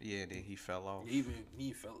season. Yeah, then he fell off.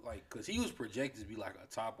 He felt like, because he was projected to be like a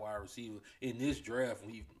top wide receiver in this draft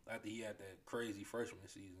after he had that crazy freshman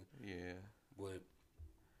season. Yeah. But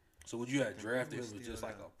so would you have drafted him as just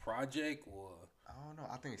like a project, or? I don't know.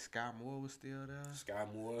 I think Sky Moore was still there. Sky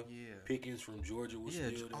Moore. Yeah. Pickens from Georgia was still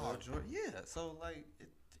there. Oh, Georgia. Yeah. So like,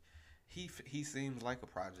 he seems like a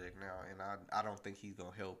project now, and I don't think he's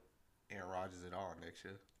gonna help Aaron Rodgers at all next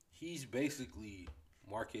year. He's basically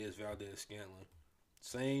Marquez Valdez-Scantling.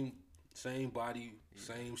 Same body,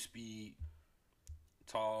 same speed,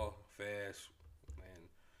 tall, fast, man.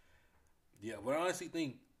 Yeah, but I honestly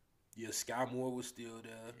think, Sky Moore was still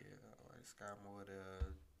there. Yeah, like Sky Moore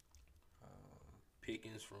there.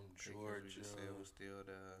 Pickens from Georgia was still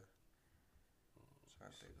there. I'm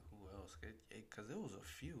trying to think of who else, because it was a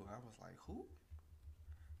few. I was like, who?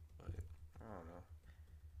 But I don't know.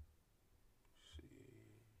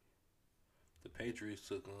 The Patriots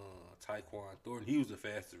took Tyquan Thornton. He was the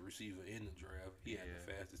fastest receiver in the draft. He had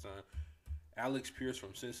the fastest time. Alex Pierce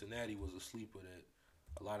from Cincinnati was a sleeper that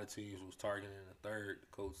a lot of teams was targeting in the third. The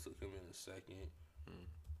coach took him in the second.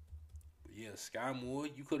 But Sky Moore,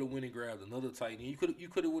 you could have went and grabbed another tight end. You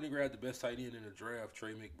could have went and grabbed the best tight end in the draft,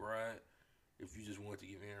 Trey McBride, if you just wanted to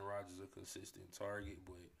give Aaron Rodgers a consistent target.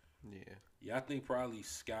 But I think probably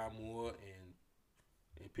Sky Moore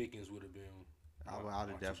and Pickens would have been. I would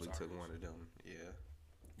have definitely took one of them,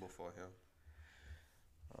 before him.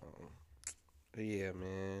 Yeah,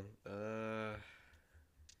 man. I'm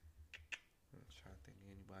trying to think of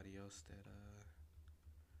anybody else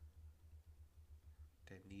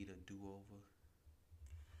that need a do-over.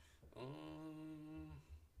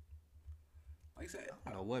 Like I said, I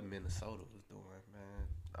don't know what Minnesota was doing,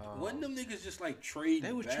 man. Wasn't them niggas just like trading?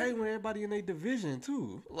 They was trading with everybody in their division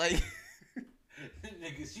too, like.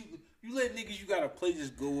 Niggas, you let niggas you gotta play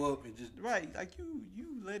just go up and just like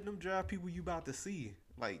you letting them drive people you about to see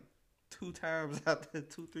like 3 times out the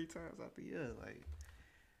year. Like,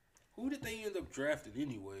 who did they end up drafting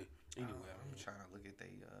anyway? I'm trying to look at their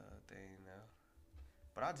thing now,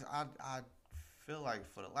 but I feel like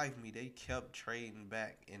for the life of me they kept trading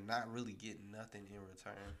back and not really getting nothing in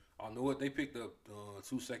return. I know what they picked up.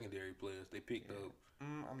 2 secondary players. They picked up.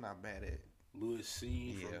 I'm not mad at. Lewis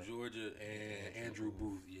Seen from Georgia and Andrew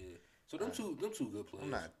Booth, So them two good players.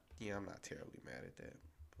 I'm not terribly mad at that,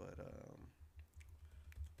 but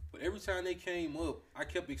every time they came up, I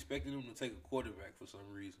kept expecting them to take a quarterback for some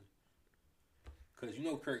reason. Because you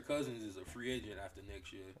know Kirk Cousins is a free agent after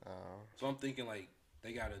next year. So I'm thinking like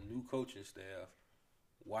they got a new coaching staff.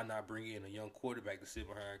 Why not bring in a young quarterback to sit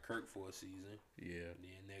behind Kirk for a season? Yeah. And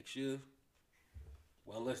then next year,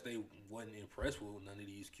 well, unless they wasn't impressed with none of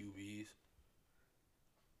these QBs.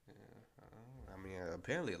 I mean,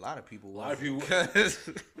 apparently a lot of people. A lot of people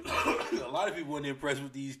wasn't impressed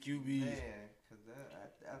with these QBs. Man, because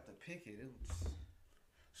after Pickett, it was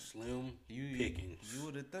Slim you pickings. You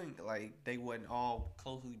would have think like they wasn't all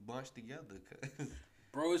closely bunched together. Cause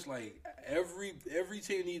Bro, it's like every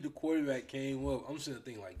team needed a quarterback came up. I'm sitting there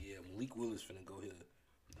thinking like, yeah, Malik Willis finna go here.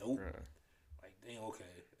 Nope. Bruh. Like, damn, okay.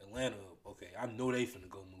 Atlanta, okay. I know they finna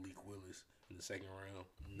go Malik Willis in the second round.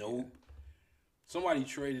 Nope. Somebody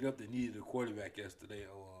traded up that needed a quarterback yesterday.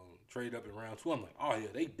 Traded up in round 2. I'm like, oh yeah,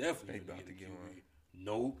 they definitely They about finna to get a get QB. one.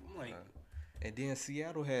 Nope. I'm like, And then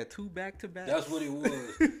Seattle had 2 back-to-backs. that's what it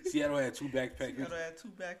was. Seattle had 2 backpacks. Seattle had 2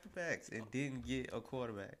 back-to-backs and didn't get a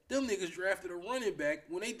quarterback. Them niggas drafted a running back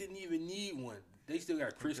when they didn't even need one. They still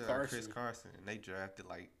got Chris Carson. Chris Carson. And they drafted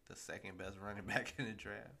like the second best running back in the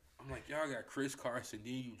draft. I'm like, y'all got Chris Carson,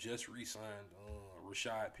 then you just re-signed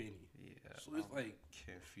Rashad Penny. Yeah. So it's like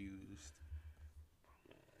confused.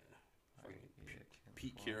 fucking Yeah,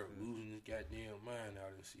 Pete Carroll losing his goddamn mind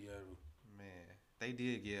out in Seattle. Man, they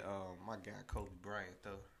did get my guy Kobe Bryant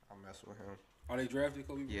though. I mess with him. Oh, they drafted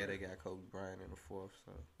Kobe Bryant? Yeah, they got Kobe Bryant in the 4th,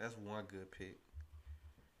 so that's one good pick.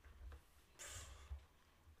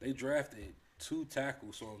 They drafted 2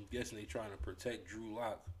 tackles, so I'm guessing they trying to protect Drew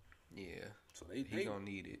Lock. Yeah, So he they gonna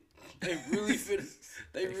need it. they really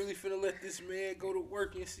finna let this man go to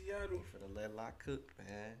work in Seattle. For the let Lock cook,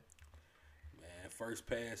 man. Man, first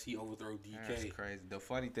pass he overthrow DK. That's crazy. The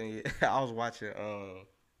funny thing is, I was watching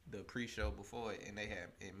the pre-show before it, and they had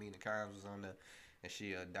and Mina Kimes was on the, and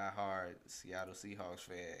she a diehard Seattle Seahawks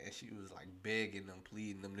fan, and she was like begging them,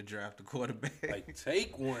 pleading them to draft a quarterback. Like,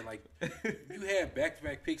 take one. Like, you had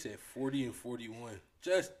back-to-back picks at 40 and 41.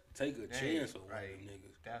 Just take a chance on one of them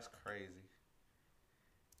niggas. That's crazy.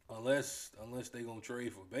 Unless they gonna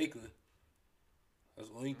trade for Baker. That's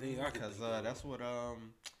the only thing I can think of. That's what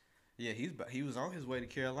yeah, he was on his way to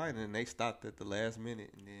Carolina, and they stopped at the last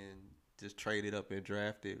minute, and then just traded up and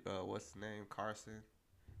drafted what's his name, Carson.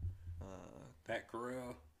 Pat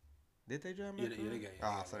Corral. Did they draft Yeah, Matt they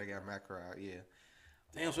Corral? got So they got Matt Corral, yeah.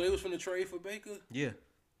 Damn, so they was finna trade for Baker? Yeah.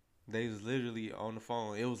 They was literally on the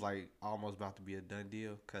phone. It was like almost about to be a done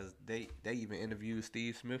deal because they even interviewed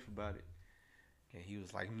Steve Smith about it. And he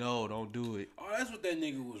was like, no, don't do it. Oh, that's what that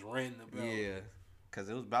nigga was ranting about. Yeah. Because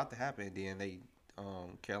it was about to happen. And then they,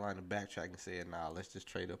 Carolina backtracked and said, nah, let's just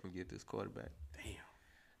trade up and get this quarterback. Damn.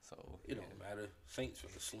 So It don't matter. Saints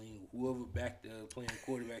finna sling whoever back there playing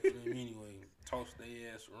quarterback for them anyway. Toss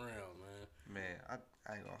their ass around, man. Man,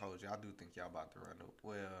 I ain't gonna hold you. I do think y'all about to run up.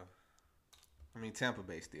 Well, I mean Tampa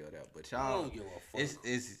Bay still there, but I y'all don't give a fuck.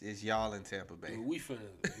 it's y'all in Tampa Bay. Dude, we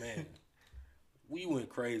finna, man. We went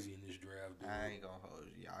crazy in this draft, dude. I ain't gonna hold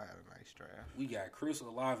you. Y'all had a nice draft. We got Chris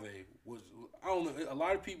Olave. I don't know. A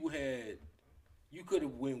lot of people had. You could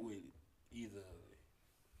have went with either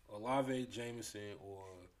Olave, Jameson, or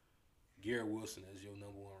Garrett Wilson as your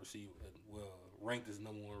number 1 receiver. Well, ranked as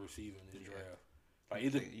number 1 receiver in this draft. Like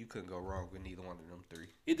You couldn't go wrong with neither one of them 3.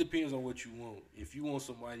 It depends on what you want. If you want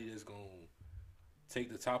somebody that's gonna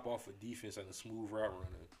take the top off of defense and a smooth route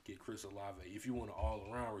runner, get Chris Olave. If you want an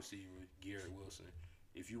all-around receiver, Garrett Wilson.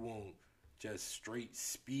 If you want just straight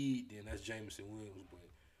speed, then that's Jameson Williams. But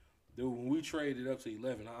dude, when we traded up to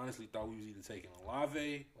 11, I honestly thought we was either taking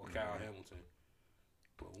Olave or Kyle Hamilton.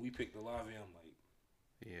 But when we picked Olave, I'm like,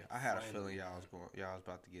 yeah, I had a feeling y'all was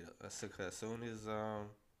about to get as soon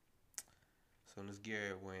as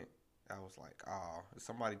Garrett went, I was like, oh, if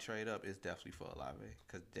somebody trade up, it's definitely for Olave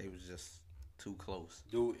because they was just too close.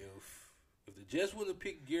 dude, if the Jets wouldn't have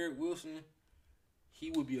picked Garrett Wilson,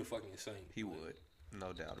 he would be a fucking Saint. He would,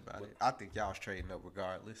 no doubt about it. I think y'all was trading up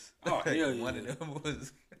regardless. Oh, hell yeah. One of them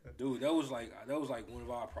was. Dude, that was like one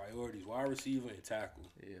of our priorities, wide receiver and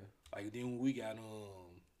tackle. Yeah. Like then when we got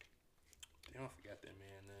damn, I forgot that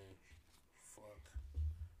man's name. Fuck,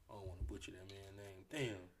 I don't want to butcher that man's name.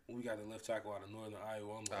 Damn, when we got the left tackle out of Northern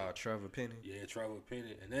Iowa, I'm like, Trevor Penny. yeah, Trevor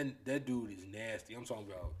Penny, and then that dude is nasty. I'm talking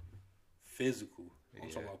about physical. I'm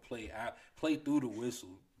talking about play through the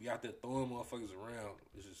whistle. Be out there throwing motherfuckers around.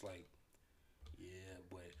 It's just like, yeah.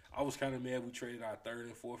 But I was kind of mad we traded our 3rd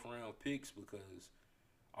and 4th round picks because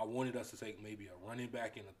I wanted us to take maybe a running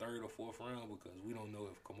back in the 3rd or 4th round because we don't know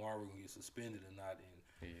if Kamara gonna get suspended or not.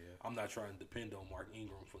 And I'm not trying to depend on Mark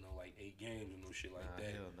Ingram for no like 8 games and no shit like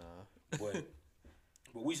that. Hell nah.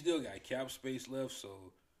 But we still got cap space left,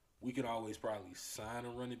 so we could always probably sign a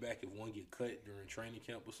running back if one get cut during training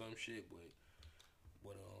camp or some shit. But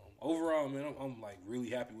overall, man, I'm like really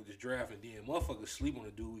happy with this draft. And then motherfuckers sleep on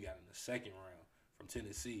the dude we got in the second round from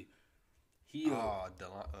Tennessee. He not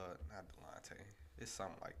Delonte. It's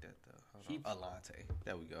something like that though. Alante.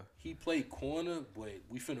 There we go. He played corner, but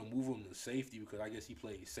we finna move him to safety because I guess he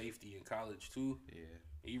played safety in college too. Yeah.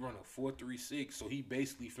 He run a 4.36, so he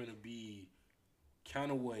basically finna be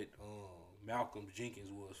kind of what Malcolm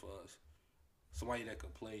Jenkins was for us. Somebody that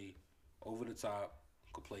could play over the top,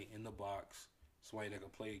 could play in the box. Somebody that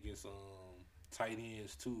could play against tight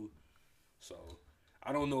ends too. So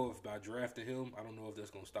I don't know if by drafting him, I don't know if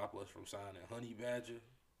that's gonna stop us from signing Honey Badger,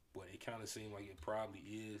 but it kind of seemed like it probably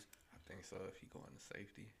is. I think so. If he go into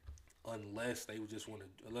safety, unless they just want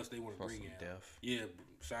to bring in depth. Yeah,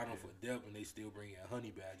 sign him for depth, and they still bring in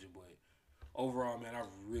Honey Badger. But overall, man, I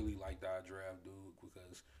really liked our draft, dude,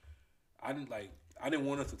 because I didn't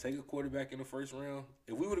want us to take a quarterback in the first round.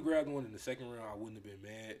 If we would have grabbed one in the second round, I wouldn't have been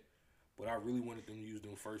mad. But I really wanted them to use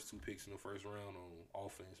them first 2 picks in the first round on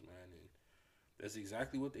offense, man. And that's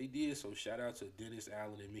exactly what they did. So shout out to Dennis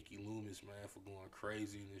Allen and Mickey Loomis, man, for going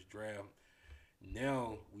crazy in this draft.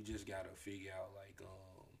 Now we just gotta figure out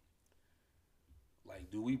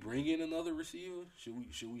do we bring in another receiver?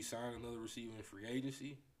 Should we sign another receiver in free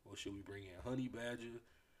agency, or should we bring in Honey Badger?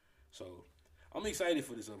 So I'm excited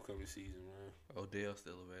for this upcoming season, man. Odell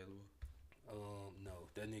still available? No,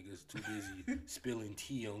 that nigga's too busy spilling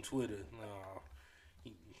tea on Twitter.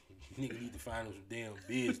 Nah, nigga need to find him some damn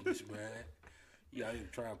business, man. He out here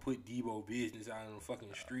trying to put Debo business out on the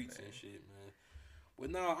fucking streets and shit, man. But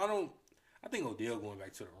no, I think Odell going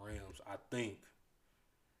back to the Rams. I think,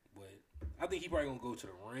 but I think he probably gonna go to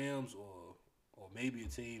the Rams or maybe a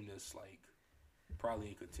team that's like probably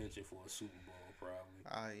in contention for a Super Bowl,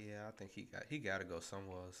 probably. Yeah, I think he got to go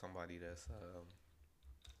somewhere. Somebody that's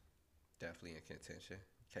definitely in contention.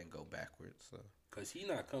 Can't go backwards. So. Cause he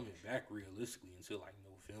not coming back realistically until like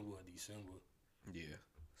November or December. Yeah.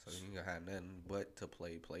 So you ain't gonna have nothing but to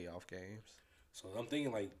play playoff games. So I'm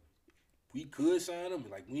thinking like we could sign him.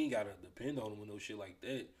 Like we ain't gotta depend on him with no shit like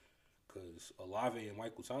that. Cause Olave and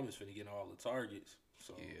Michael Thomas finna get all the targets.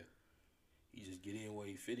 So yeah, he just get in where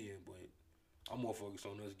he fit in. But I'm more focused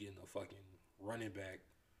on us getting a fucking running back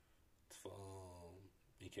for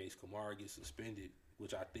in case Kamara gets suspended,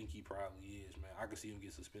 which I think he probably is. Man, I could see him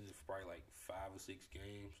get suspended for probably like 5 or 6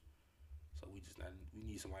 games. So we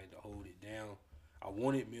need somebody to hold it down. I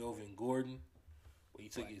wanted Melvin Gordon, but he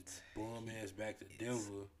took his bum ass back to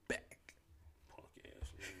Denver. Back. Punk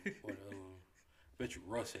ass nigga. Whatever. Bet you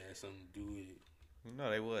Russ had something to do with it. You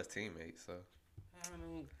know they was teammates, so. I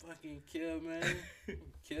don't fucking care, man.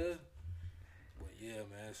 Care. But yeah,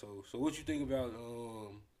 man. So what you think about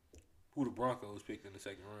who the Broncos picked in the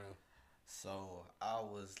second round? So I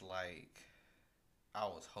was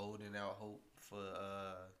holding out hope for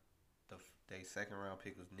their second round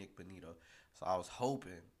pick was Nick Bonito. So I was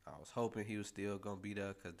hoping he was still gonna be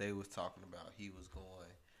there because they was talking about he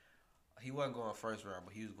wasn't going first round,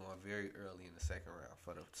 but he was going very early in the second round.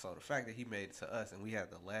 So the fact that he made it to us and we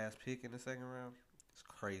had the last pick in the second round, it's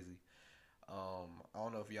crazy. I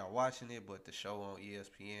don't know if y'all watching it, but the show on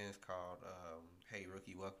ESPN is called Hey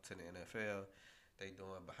Rookie, Welcome to the NFL. They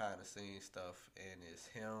doing behind the scenes stuff, and it's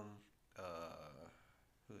him,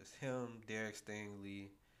 Derek Stingley,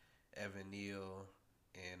 Evan Neal,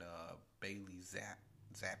 and Bailey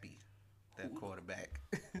Zappi, that quarterback.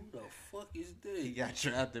 Who the fuck is that? He got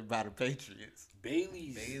drafted by the Patriots.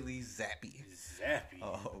 Bailey Zappi. Zappy.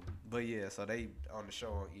 But yeah, so they on the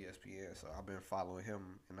show on ESPN, so I've been following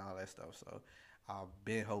him and all that stuff. So I've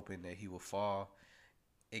been hoping that he would fall.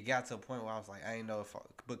 It got to a point where I was like, I ain't know if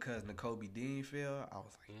because Nakobe Dean fell, I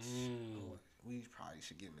was like, we probably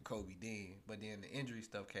should get Nakobe Dean. But then the injury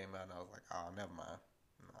stuff came out, and I was like, oh, never mind.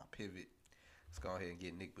 I'll pivot. Let's go ahead and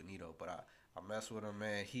get Nick Bonito. But I mess with him,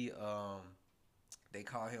 man. He they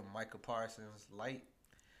call him Micah Parsons Light.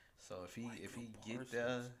 So if he get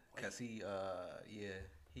there, cause he a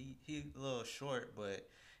little short, but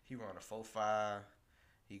he run a 4.5.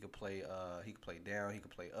 He could play down. He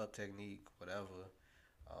could play up technique, whatever.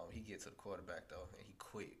 He gets to the quarterback though, and he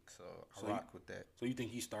quick. So I rock with that. So you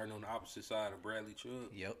think he's starting on the opposite side of Bradley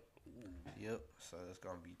Chubb? Yep. Yep. So it's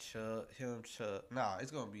gonna be Chubb. Nah,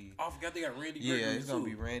 it's gonna be. Oh, I forgot they got Randy Gregory. Yeah, it's gonna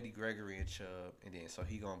be Randy Gregory and Chubb, and then so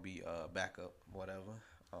he gonna be backup, whatever.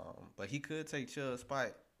 But he could take Chubb's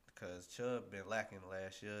spot because Chubb been lacking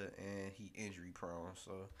last year, and he injury prone.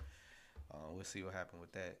 So we'll see what happened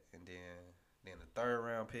with that. And then the third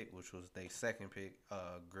round pick, which was their second pick,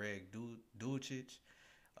 Greg Dulcich.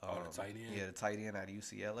 The tight end? Yeah, the tight end out of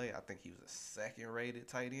UCLA. I think he was a second-rated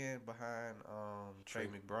tight end behind Trey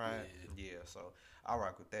McBride. Yeah, so I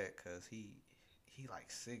rock with that because he like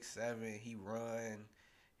 6'7". He run.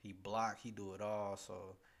 He block, he do it all.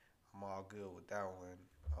 So I'm all good with that one.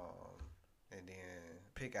 And then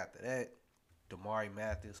pick after that, Damari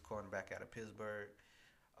Mathis, cornerback out of Pittsburgh.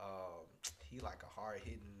 He like a hard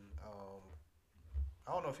hitting.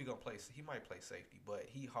 I don't know if he gonna play. He might play safety, but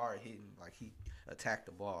he hard hitting. Like he attacked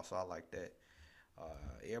the ball, so I like that.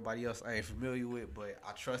 Everybody else I ain't familiar with, but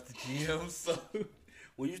I trust the GM. So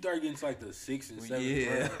When you start getting to like the 6th and 7th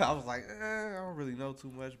yeah, round, I was like, I don't really know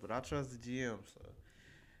too much, but I trust the GM. So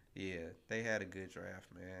yeah, they had a good draft,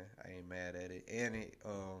 man. I ain't mad at it, and it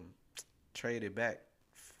traded back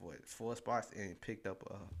for 4 spots and picked up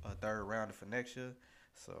a third rounder for next year.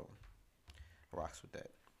 So rocks with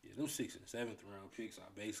that. yeah, those 6th and 7th round picks are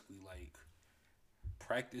basically like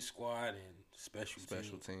practice squad and special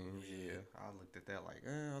Teams, yeah. I looked at that like,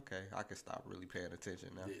 okay, I can stop really paying attention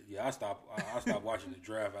now. Yeah, I stopped watching the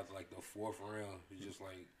draft after like the 4th round. It's just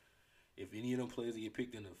like if any of them players that get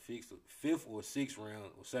picked in the 5th or 6th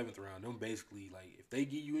round or 7th round, them basically like if they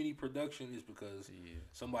give you any production, it's because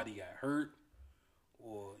somebody got hurt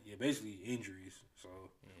or basically injuries. So,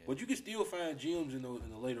 but you can still find gems in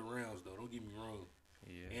the later rounds though. Don't get me wrong.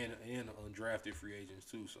 Yeah, and undrafted free agents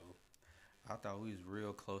too. So. I thought we was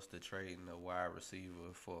real close to trading a wide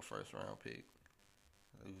receiver for a first-round pick.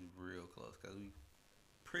 We was real close because we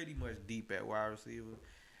pretty much deep at wide receiver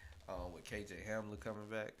with KJ Hamler coming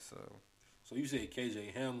back. So you said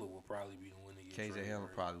KJ Hamler will probably be the one to get traded. KJ Hamler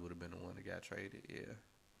right? probably would have been the one that got traded, yeah.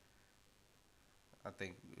 I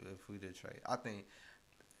think if we did trade, I think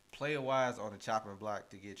player-wise on the chopping block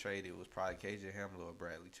to get traded was probably KJ Hamler or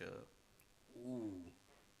Bradley Chubb. Ooh.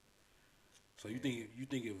 So you think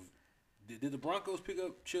if did the Broncos pick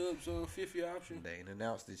up Chubb's 5th-year option? They ain't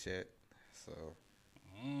announced it yet, so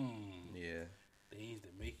yeah. Things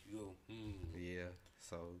that make you go, Yeah,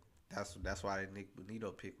 so that's why the Nick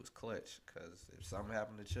Bonito pick was clutch, because if something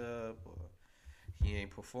happened to Chubb or he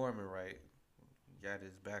ain't performing right, you got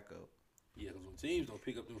his backup. Yeah, because when teams don't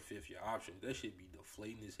pick up them 5th-year options, that should be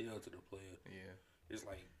deflating as hell to the player. Yeah. It's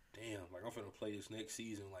like, damn, like I'm finna play this next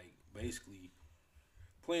season, like basically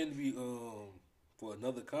playing to be for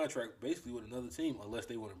another contract, basically with another team, unless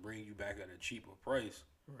they want to bring you back at a cheaper price.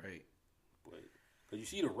 Right. But because you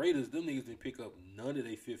see the Raiders, them niggas didn't pick up none of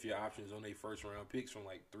their 5th-year options on their first-round picks from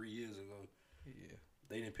like 3 years ago. Yeah.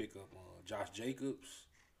 They didn't pick up Josh Jacobs,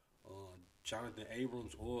 Jonathan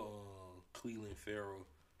Abrams, or Cleveland Farrell.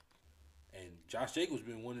 And Josh Jacobs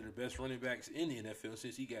been one of the best running backs in the NFL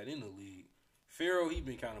since he got in the league. Farrell, he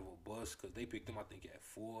been kind of a bust because they picked him, I think, at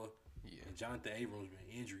 4. Yeah. And Jonathan Abrams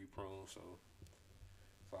been injury prone, so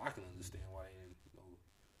I can understand why they didn't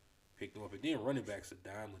pick him up. And then running backs a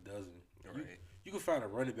dime a dozen. Right. You can find a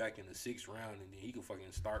running back in the 6th round, and then he can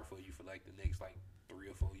fucking start for you for like the next like 3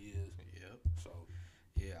 or 4 years. Yep. So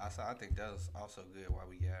yeah, I think that was also good why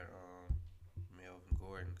we got Melvin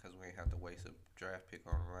Gordon, because we ain't have to waste a draft pick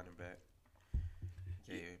on a running back.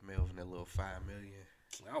 Yeah, Melvin that little $5 million.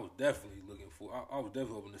 I was definitely looking for. I was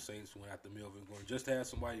definitely hoping the Saints went after Melvin Gordon just to have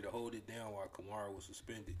somebody to hold it down while Kamara was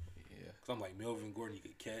suspended. Yeah. Cause I'm like Melvin Gordon, he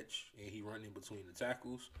could catch and he run in between the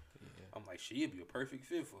tackles. Yeah. I'm like, she'd be a perfect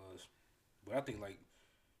fit for us. But I think like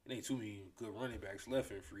it ain't too many good running backs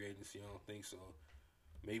left in free agency. I don't think so.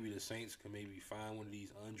 Maybe the Saints can maybe find one of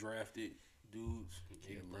these undrafted dudes.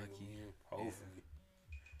 Get lucky. In, hopefully. Yeah.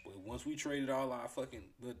 But once we traded all our fucking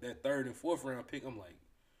that 3rd and 4th round pick, I'm like,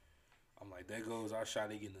 there goes our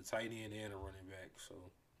shot at getting a tight end and a running back. So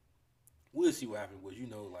we'll see what happens. But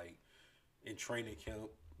like in training camp,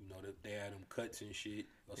 that they had them cuts and shit.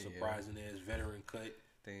 A surprising ass veteran cut.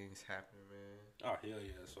 Things happen, man. Oh hell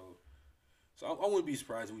yeah! So I wouldn't be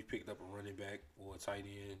surprised if we picked up a running back or a tight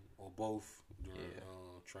end or both during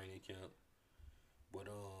training camp. But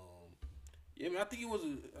yeah, man, I think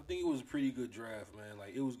it was a pretty good draft, man.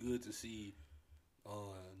 Like it was good to see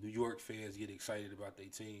New York fans get excited about their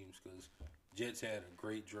teams because Jets had a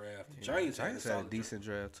great draft. Giants had a decent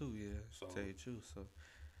draft too. Yeah, so tell you the truth.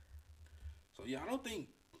 So yeah, I don't think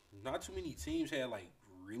not too many teams had like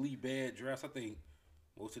really bad drafts. I think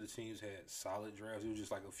most of the teams had solid drafts. It was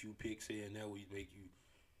just like a few picks here and there where make you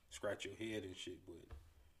scratch your head and shit.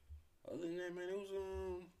 But other than that, man, it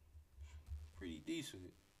was pretty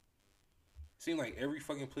decent. Seemed like every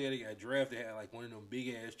fucking player that got drafted had like one of them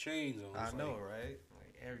big ass chains on. I know, right?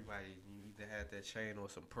 Like everybody either had that chain or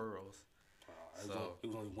some pearls. It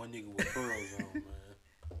was only one nigga with pearls on,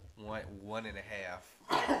 man. One and a half.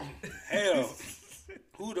 Hell,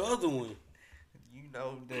 who the other one? You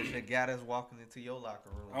know the guy that's walking into your locker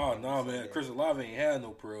room. Oh no, man! Chris Olave ain't had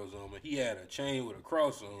no pearls on, man. He had a chain with a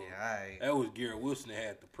cross on. Yeah, that was Garrett Wilson that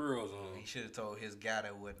had the pearls on. He should have told his guy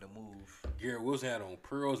that wasn't to move. Garrett Wilson had on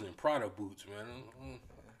pearls and Prada boots, man.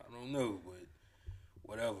 I don't know, but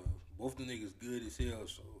whatever. Both the niggas good as hell,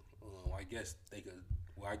 so I guess they could.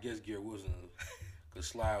 Well, I guess Garrett Wilson could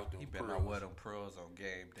slide with them. He better pearls. not wear them pearls on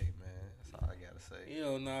game day, man. That's all I gotta say.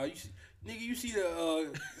 Hell nah, you see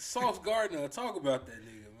the Sauce Gardner talk about that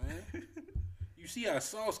nigga, man. You see how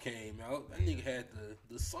Sauce came out? That nigga had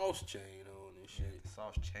the sauce chain on and shit. The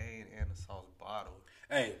sauce chain and the sauce bottle.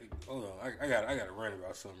 Hey, hold on, I got to rant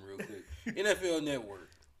about something real quick. NFL Network.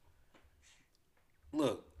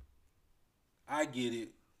 Look, I get it.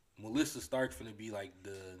 Melissa Stark finna be like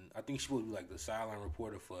I think she supposed to be like the sideline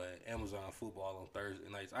reporter for Amazon Football on Thursday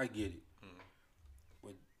nights. I get it.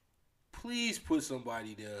 But please put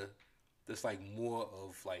somebody there that's like more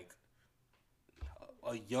of like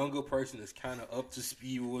a younger person that's kind of up to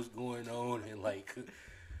speed with what's going on and like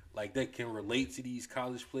that can relate to these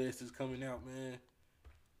college players that's coming out, man.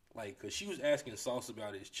 Like, cause she was asking Sauce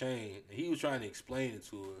about his chain and he was trying to explain it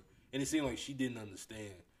to her and it seemed like she didn't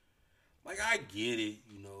understand. Like, I get it,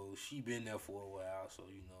 you know, she been there for a while, so,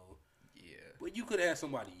 you know. Yeah. But you could have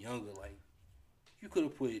somebody younger, like, you could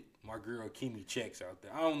have put my girl Kimmy Chex out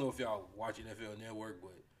there. I don't know if y'all watch NFL Network,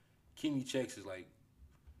 but Kimmy Chex is, like,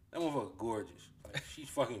 that motherfucker gorgeous. Like, she's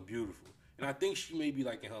fucking beautiful. And I think she may be,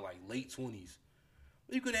 like, in her, like, late 20s.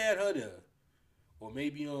 But you could have had her there. Or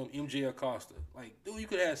maybe MJ Acosta. Like, dude, you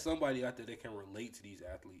could have somebody out there that can relate to these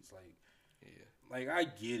athletes. Like, Yeah. like, I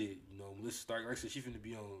get it, you know, Melissa Stark, like I said, she finna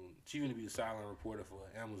be the sideline reporter for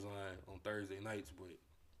Amazon on Thursday nights, but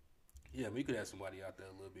yeah, we could have somebody out there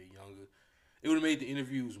a little bit younger. It would have made the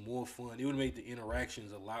interviews more fun. It would have made the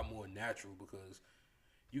interactions a lot more natural because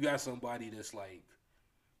you got somebody that's like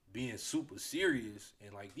being super serious,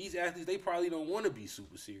 and like these athletes, they probably don't want to be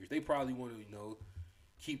super serious. They probably want to, you know,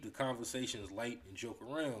 keep the conversations light and joke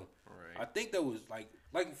around. Right. I think that was like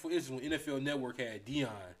for instance, when NFL Network had Deion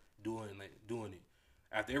doing it.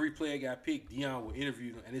 After every player got picked, Deion would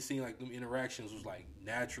interview them, and it seemed like them interactions was like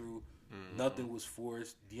natural. Nothing was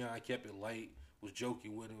forced. Deion kept it light, was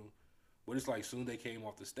joking with him. But it's like soon they came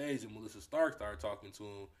off the stage and Melissa Stark started talking to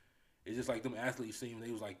him. It's just like them athletes seemed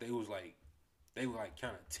they were like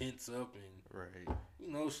kind of tense up and Right.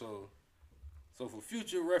 you know, so for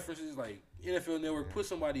future references, like NFL Network, put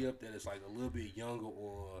somebody up there that's like a little bit younger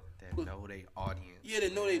or That know they audience. yeah, they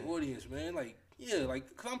know their audience, man. Like, yeah,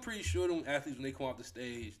 like, cause I'm pretty sure them athletes when they come off the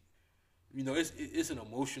stage, you know, it's an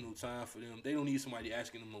emotional time for them. They don't need somebody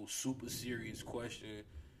asking them no super serious question.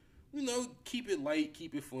 You know, keep it light,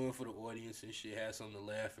 keep it fun for the audience and shit. Have something to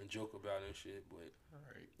laugh and joke about and shit. But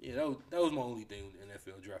Right. yeah, that was my only thing with the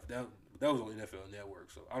NFL draft. That was on NFL Network,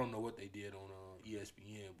 so I don't know what they did on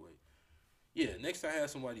ESPN, but yeah, next time have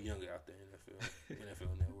somebody younger out there in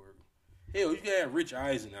NFL Network. Hell, you could have Rich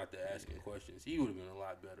Eisen out there asking questions. He would have been a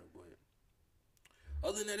lot better. But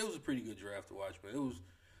other than that, it was a pretty good draft to watch. But it was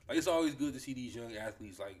like it's always good to see these young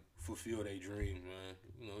athletes like fulfill their dreams, man.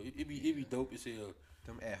 You know, it be dope as hell.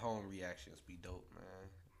 Them at home reactions be dope, man.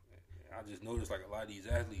 I just noticed like a lot of these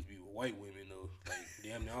athletes be with white women though. Like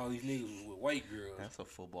damn, near all these niggas was with white girls. That's a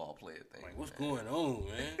football player thing. Like what's man. going on,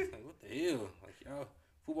 man? Like what the hell? Like y'all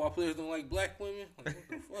football players don't like black women? Like what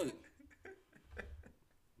the fuck?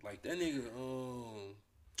 Like that nigga,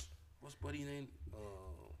 what's buddy name?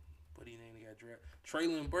 Buddy name that got drafted?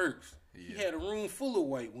 Traylon Burks. He Yeah. had a room full of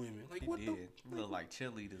white women. Like He what did. the? Look like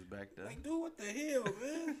cheerleaders back there. Like dude, what the hell,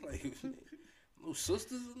 man? Like no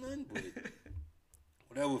sisters or nothing, but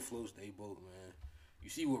whatever floats they boat, man. You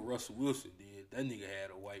see what Russell Wilson did? That nigga had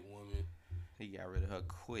a white woman. He got rid of her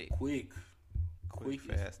quick, Quick,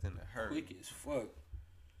 fast, in a hurry. quick as fuck.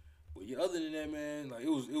 But yeah, other than that, man, like it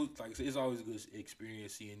was like I said, it's always a good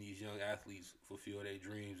experience seeing these young athletes fulfill their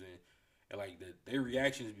dreams and like their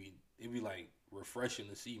reactions be like refreshing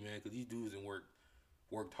to see, man, because these dudes and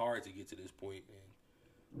worked hard to get to this point,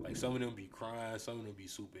 and like some of them be crying, some of them be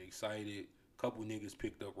super excited. Couple niggas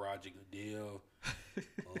picked up Roger Goodell.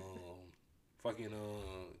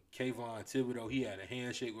 Kayvon Thibodeau, he had a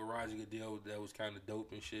handshake with Roger Goodell that was kind of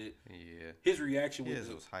dope and shit. Yeah. His reaction His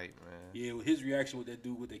with was hype, man. yeah, his reaction with that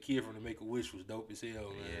dude with that kid from the Make-A-Wish was dope as hell,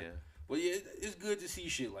 man. Yeah. But yeah, it's good to see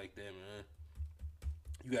shit like that, man.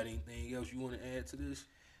 You got anything else you want to add to this?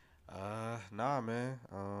 Nah, man.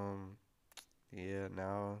 Yeah,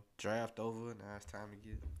 now draft over. Now it's time to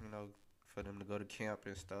get, for them to go to camp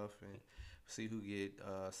and stuff and see who get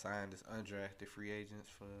signed as undrafted free agents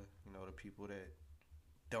for, the people that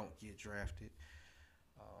don't get drafted.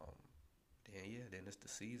 Then it's the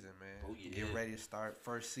season, man. Oh, yeah. Get ready to start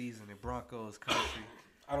first season in Broncos country.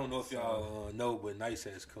 I don't know if y'all know, but Nice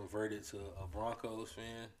has converted to a Broncos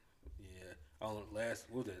fan. Yeah. Last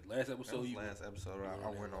episode? Last episode, I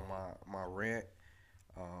went on my rant.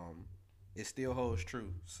 It still holds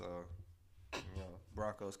true. So,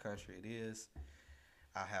 Broncos country it is.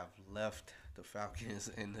 I have left the Falcons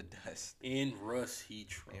in the dust. In Russ, he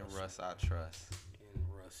trusts. In Russ, I trust. In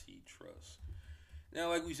Russ, he trusts. Now,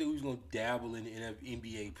 like we said, we was gonna dabble in the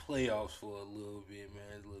NBA playoffs for a little bit,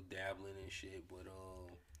 man. A little dabbling and shit, but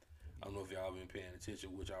I don't know if y'all been paying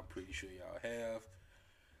attention, which I'm pretty sure y'all have.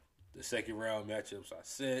 The second round matchups are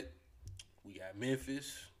set. We got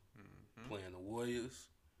Memphis playing the Warriors.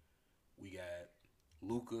 We got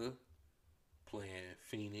Luka playing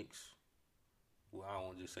Phoenix. Well, I don't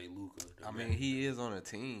want to just say Luka. I mean, he is on a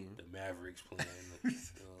team. The Mavericks playing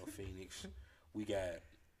the Phoenix. We got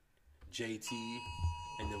JT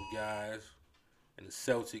and them guys, and the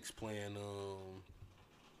Celtics playing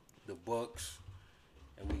the Bucks,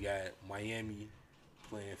 and we got Miami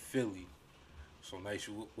playing Philly. So, nice.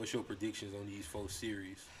 What's your predictions on these 4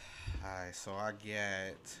 series? All right, so I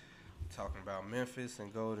got talking about Memphis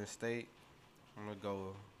and Golden State. I'm gonna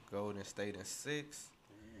go Golden State in 6.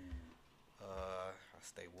 I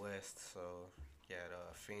stay west, so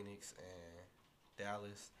got Phoenix and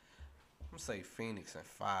Dallas. I'm gonna say Phoenix in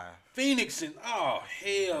 5. Phoenix and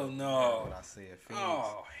hell That's no. what I said. Phoenix.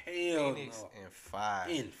 Oh hell Phoenix no. in 5.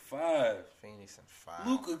 In 5. Phoenix in 5.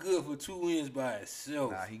 Luka good for 2 wins by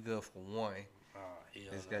himself. Nah, he good for 1. Oh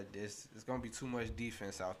hell It's no. it's gonna be too much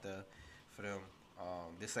defense out there for them.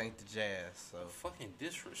 This ain't the Jazz, so Fucking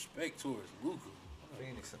disrespect towards Luka.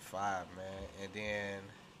 Phoenix in 5, man. And then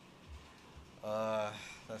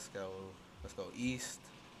let's go East.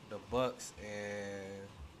 The Bucks and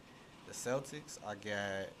the Celtics. I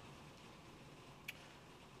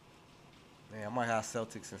might have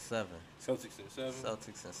Celtics in 7. Celtics in 7.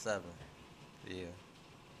 Celtics in 7. Yeah.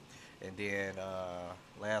 And then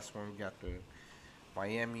last one we got the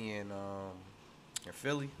Miami and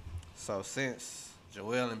Philly. So since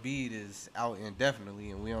Joel Embiid is out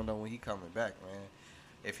indefinitely and we don't know when he coming back, man.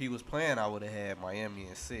 If he was playing, I would have had Miami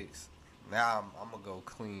in 6. Now I'm gonna go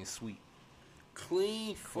clean sweep.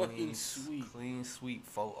 Clean fucking sweep. Clean sweep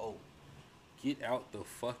 4-0. Get out the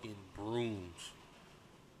fucking brooms.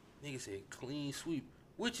 Nigga said clean sweep,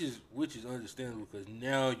 which is understandable because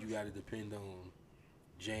now you got to depend on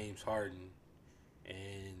James Harden,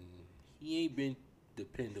 and he ain't been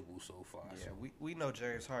dependable so far. Yeah, so. we know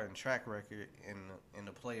James Harden track record in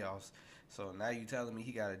the playoffs. So now you telling me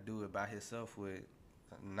he got to do it by himself with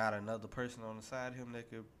not another person on the side of him that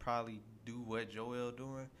could probably do what Joel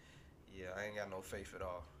doing? Yeah, I ain't got no faith at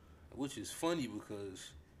all. Which is funny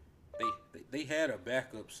because they had a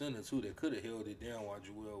backup center too that could have held it down while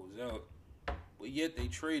Joel was out, but yet they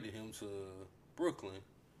traded him to Brooklyn.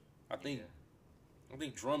 I think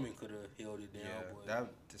Drummond could have held it down. Yeah,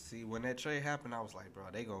 but when that trade happened, I was like, bro,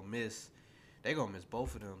 they gonna miss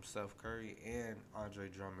both of them, Steph Curry and Andre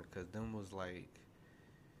Drummond, because them was like,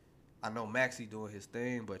 I know Maxey doing his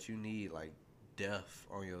thing, but you need like depth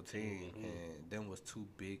on your team, and them was 2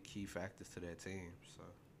 big key factors to that team.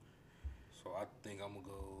 So I think I'm gonna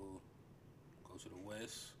go to the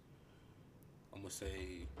West. I'm gonna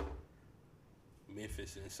say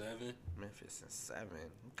Memphis in 7. Memphis in 7.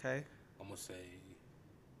 Okay. I'm gonna say,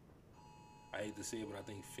 I hate to say it, but I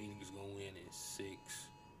think Phoenix is gonna win in 6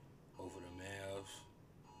 over the Mavs.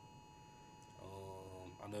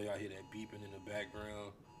 I know y'all hear that beeping in the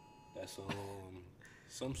background. That's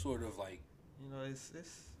some sort of like, You know, it's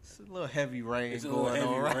a little heavy rain it's a going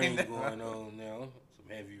little heavy on rain right now. going on now. Some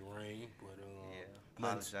heavy rain, but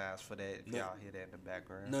Apologize for that if y'all hear that in the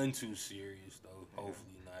background. Nothing too serious though.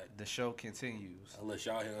 Hopefully not. The show continues. Unless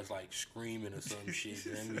y'all hear us like screaming or some shit.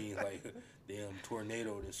 You know what I mean? Like damn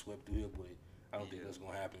tornado that swept through here, but I don't think that's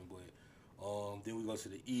gonna happen. But then we go to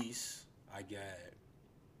the East. I got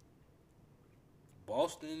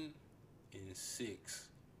Boston in 6.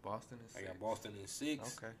 Boston is 6. I got Boston in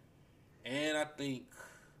 6. Okay. And I think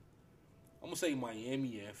I'm gonna say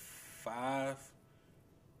Miami at 5.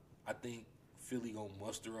 I think Philly gonna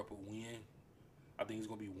muster up a win. I think it's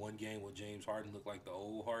gonna be one game where James Harden look like the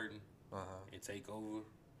old Harden and take over.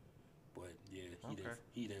 But yeah,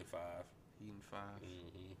 he did 5. He in 5.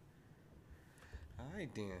 Mm-hmm. All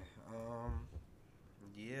right then.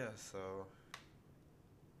 Yeah. So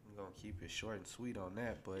I'm gonna keep it short and sweet on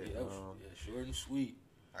that. But short and sweet.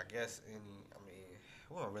 I guess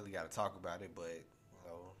we don't really got to talk about it. But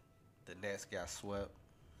the Nets got swept.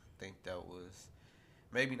 I think that was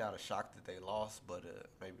maybe not a shock that they lost, but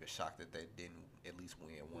maybe a shock that they didn't at least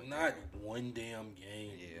win one. Not game. one damn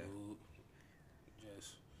game, Yeah. dude.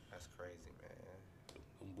 That's crazy, man.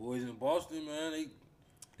 Them boys in Boston, man,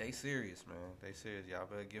 They serious, man. They serious. Y'all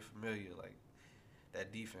better get familiar. Like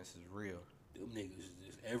that defense is real. them niggas is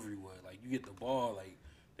just everywhere. Like you get the ball, like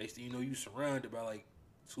you surrounded by like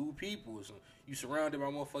 2 people. So you surrounded by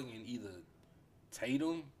motherfucking either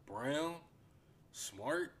Tatum, Brown,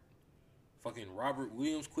 Smart. Fucking Robert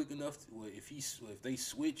Williams quick enough to, if they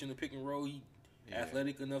switch in the pick and roll, he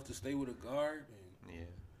athletic enough to stay with a guard. And,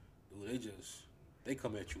 dude, they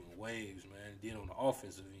come at you in waves, man. Then on the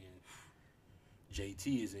offensive end,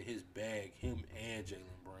 JT is in his bag. Him and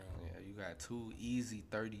Jaylen Brown. Yeah, you got 2 easy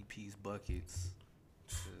 30-piece buckets.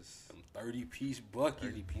 Some 30-piece buckets.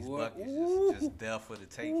 30-piece boy. buckets just there for the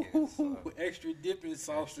taking. So. Extra dipping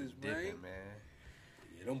sauces, Extra man. dipping, man.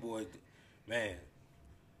 Yeah, them boys, man.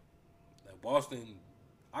 Like Boston,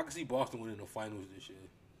 I can see Boston winning the finals this year.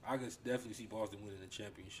 I can definitely see Boston winning the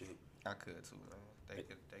championship. I could too, man. They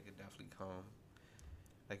could definitely come.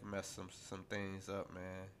 They can mess some things up,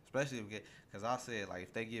 man. Especially because I said like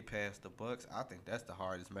if they get past the Bucks, I think that's the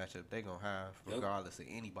hardest matchup they gonna have, regardless of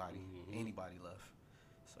anybody left.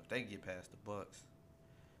 So if they get past the Bucks,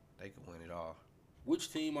 they could win it all. Which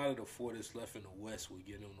team out of the 4 that's left in the West would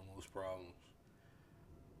give them the most problems?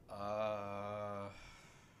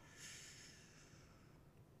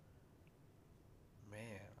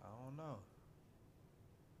 Man, I don't know.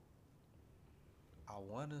 I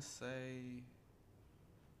want to say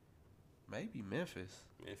maybe Memphis.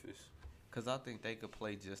 Because I think they could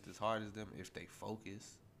play just as hard as them if they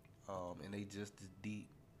focus. And they just as deep.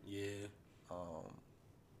 Yeah.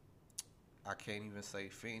 I can't even say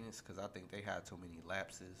Phoenix because I think they had too many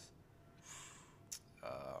lapses.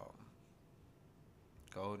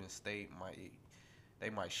 Golden State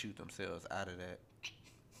might shoot themselves out of that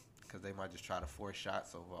because they might just try to force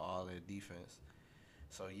shots over all their defense.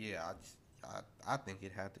 So yeah, I think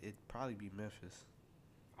it'd probably be Memphis.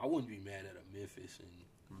 I wouldn't be mad at a Memphis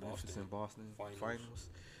and Boston finals.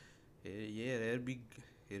 Yeah, it'd be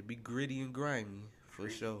gritty and grimy for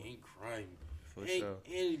sure. And grimy. For sure.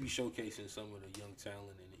 And it'd be showcasing some of the young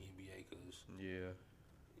talent in the NBA because yeah.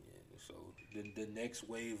 So the next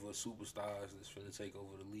wave of superstars that's finna take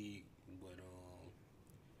over the league, but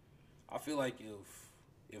I feel like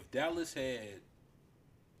if Dallas had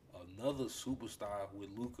another superstar with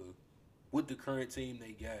Luka, with the current team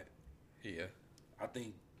they got, yeah, I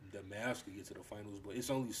think the Mavs could get to the finals. But it's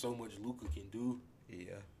only so much Luka can do.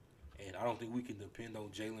 Yeah, and I don't think we can depend on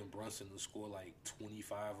Jalen Brunson to score like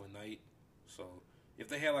 25 a night. So if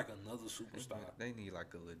they had like another superstar, they need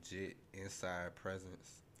like a legit inside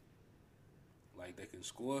presence. Like they can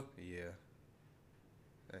score? Yeah.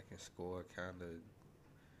 That can score,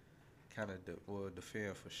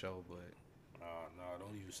 defend for sure, but Nah,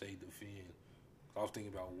 don't even say defend. I was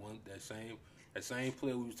thinking about that same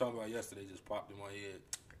play we was talking about yesterday just popped in my head.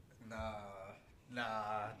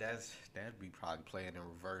 Nah, that'd be probably playing in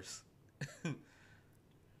reverse.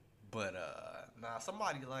 But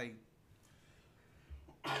somebody like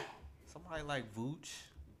Vooch.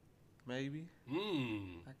 Maybe. I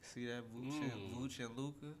can see that Vooch and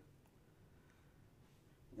Luka.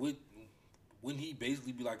 Wouldn't he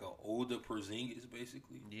basically be like an older Porzingis,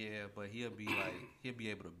 basically? Yeah, but he'll be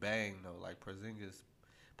able to bang though. Like Porzingis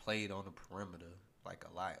played on the perimeter like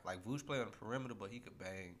a lot. Like Vooch played on the perimeter, but he could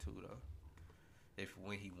bang too though,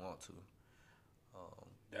 when he want to.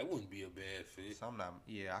 That wouldn't be a bad fit. So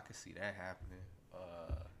I could see that happening. I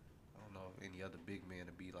don't know if any other big man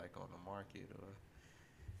to be like on the market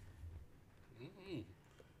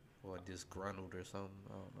or disgruntled or something.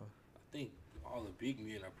 I don't know. I think all the big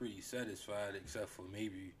men are pretty satisfied except for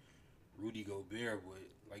maybe Rudy Gobert, but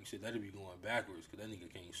like you said, that'd be going backwards because that nigga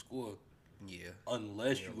can't score. Yeah.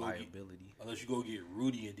 Unless you go get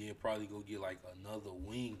Rudy and then probably go get like another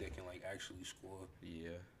wing that can like actually score.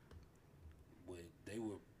 Yeah. But they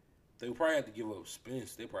would probably have to give up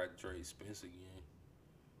Spence. They probably have to trade Spence again.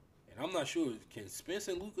 And I'm not sure, can Spence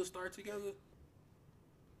and Luka start together?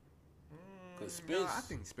 I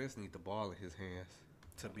think Spence needs the ball in his hands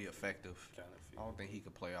to be effective. I don't think he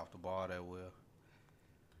could play off the ball that well.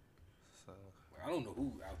 So I don't know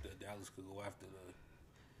who out there Dallas could go after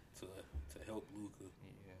to help Luka.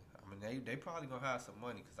 Yeah, I mean they probably gonna have some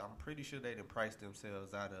money because I'm pretty sure they done priced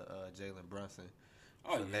themselves out of Jalen Brunson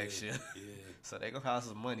for next year. Yeah. So they gonna have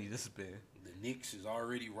some money to spend. The Knicks is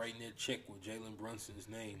already writing that check with Jalen Brunson's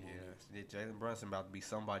name on it. Yeah, Jalen Brunson about to be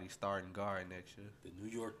somebody's starting guard next year. The New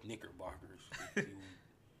York Knickerbockers.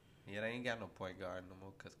 Yeah, they ain't got no point guard no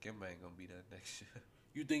more because Kemba ain't gonna be there next year.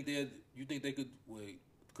 You think they could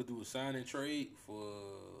do a sign and trade for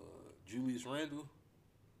Julius Randle?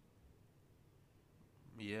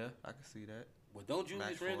 Yeah, I can see that. But don't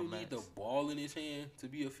Julius Randle need the ball in his hand to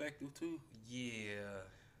be effective too? Yeah,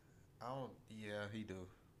 Yeah, he do.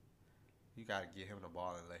 You gotta get him the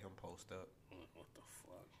ball and let him post up. What the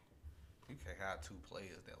fuck? You can't have two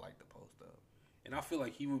players that like to post up. And I feel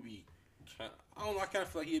like he would be. I don't know. I kind of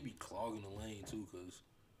feel like he'd be clogging the lane too, cause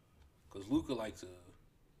Luka likes to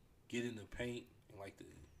get in the paint and like to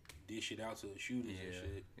dish it out to the shooters and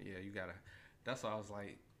shit. Yeah, you gotta. That's why I was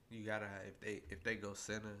like, you gotta if they go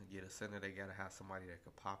center, get a center. They gotta have somebody that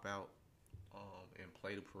could pop out, and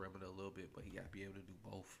play the perimeter a little bit, but he gotta be able to do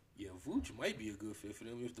both. Yeah, Vooch might be a good fit for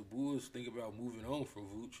them if the Bulls think about moving on from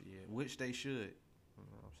Vooch. Yeah, which they should. You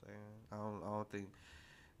know what I'm saying? I don't think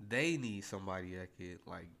they need somebody that could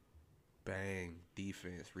like bang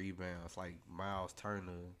defense, rebounds, like Miles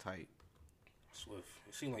Turner type. Swift.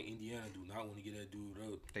 It seems like Indiana do not want to get that dude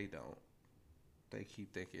up. They don't. They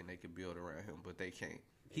keep thinking they can build around him, but they can't.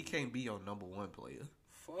 He can't be your number one player.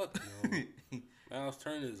 Fuck no. Miles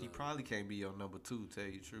Turner is He probably can't be your number two, tell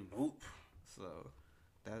you the truth. Nope. So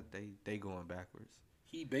that they going backwards.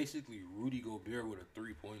 He basically Rudy Gobert with a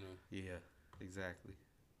 3-pointer. Yeah, exactly.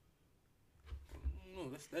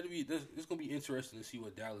 No, it's gonna be interesting to see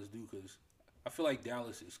what Dallas do, because I feel like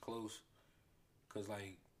Dallas is close. Cause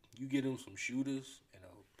like you get them some shooters and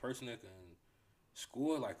a person that can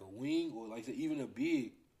score like a wing or like even a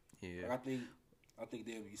big. Yeah, like, I think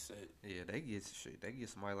they'll be set. Yeah, they get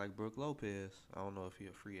somebody like Brook Lopez. I don't know if he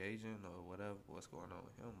a free agent or whatever, what's going on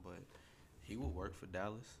with him, but he would work for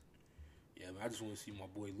Dallas. Yeah, man, I just want to see my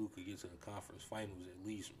boy Luka get to the conference finals at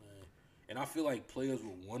least, man. And I feel like players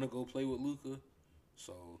would want to go play with Luka.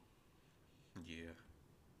 So, yeah,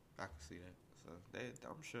 I can see that. So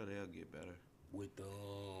I'm sure they'll get better. Would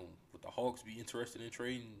the Hawks be interested in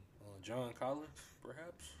trading John Collins,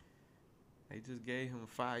 perhaps? They just gave him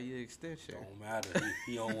a 5-year extension. Don't matter.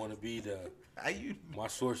 He don't want to be there. My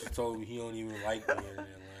sources told me he don't even like being in Atlanta.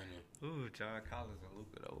 Ooh, John Collins and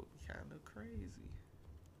Luka though kind of crazy.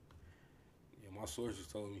 Yeah, my sources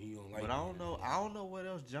told me he don't like. But I don't know. I don't know what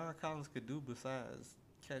else John Collins could do besides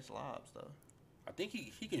catch lobs though. I think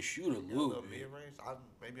he can shoot a little bit. Mid-range.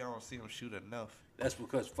 Maybe I don't see him shoot enough. That's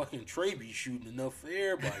because fucking Trey be shooting enough for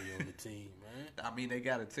everybody on the team, man. I mean, they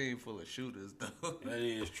got a team full of shooters though. That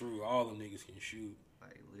is true. All them niggas can shoot.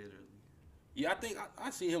 Like literally. Yeah, I think I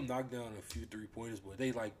see him knock down a few 3-pointers, but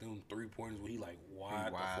they like them 3-pointers where he like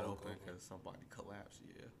wide open because somebody collapsed.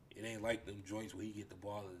 Yeah. It ain't like them joints where he get the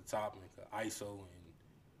ball at the top and can ISO and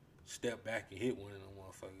step back and hit one of them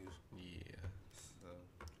motherfuckers. Yeah. So.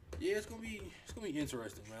 Yeah, it's gonna be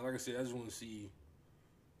interesting, man. Like I said, I just want to see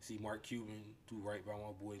Mark Cuban do right by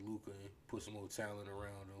my boy Luka and put some more talent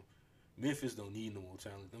around him. Memphis don't need no more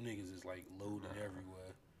talent. Them niggas is like loaded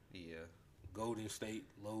everywhere. Yeah. Golden State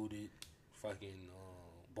loaded. Fucking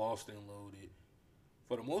Boston loaded.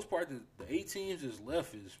 For the most part, the 8 teams that's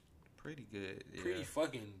left is pretty good. Yeah. Pretty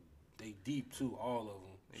fucking, they deep too, all of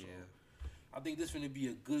them. So yeah. I think this finna be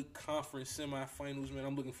a good conference semifinals, man.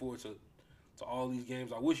 I'm looking forward to all these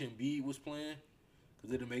games. I wish Embiid was playing,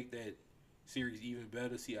 because it'll make that series even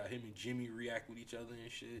better. See how him and Jimmy react with each other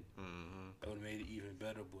and shit. Mm-hmm. That would have made it even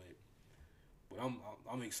better. But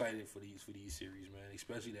I'm excited for these series, man.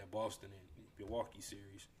 Especially that Boston and Milwaukee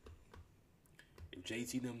series. If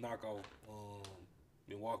JT them knock off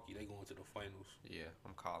Milwaukee, they going to the finals. Yeah,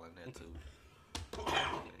 I'm calling that too.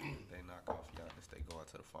 they knock off Giannis, they go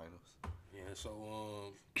into the finals. Yeah,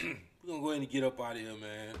 so we're gonna go ahead and get up out of here,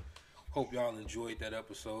 man. Hope y'all enjoyed that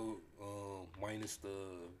episode, minus the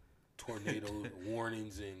tornado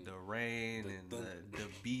warnings and the rain and the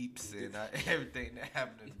beeps and everything that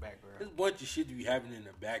happened in the background. There's a bunch of shit to be happening in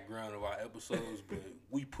the background of our episodes, but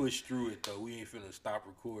we push through it though. We ain't finna stop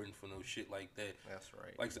recording for no shit like that. That's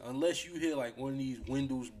right. Like, so unless you hear like one of these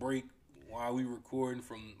windows break while we recording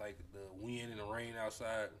from like the wind and the rain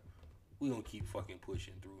outside, we gonna keep fucking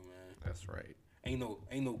pushing through, man. That's right. Ain't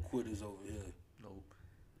no quitters over here. Nope.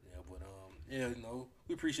 Yeah, but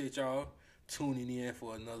we appreciate y'all tuning in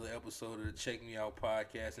for another episode of the Check Me Out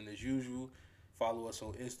Podcast. And as usual, follow us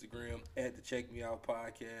on Instagram at the Check Me Out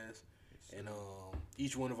Podcast. And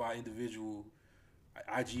each one of our individual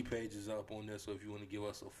IG pages up on there. So if you want to give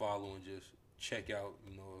us a follow and just check out,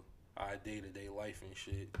 our day-to-day life and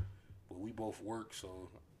shit. But we both work, so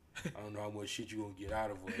I don't know how much shit you gonna get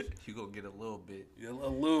out of us. You gonna get a little bit. Yeah, a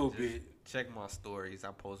little bit. Check my stories.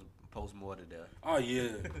 I post more to that. Oh yeah.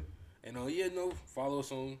 And follow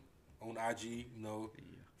us on IG,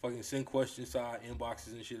 fucking send questions to our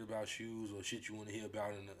inboxes and shit about shoes or shit you want to hear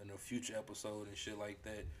about in a future episode and shit like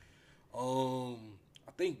that.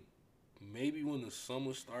 I think maybe when the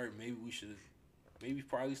summer start, maybe we should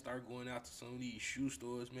probably start going out to some of these shoe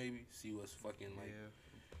stores, maybe see what's fucking like. Yeah.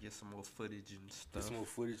 Get some more footage and stuff. Get some more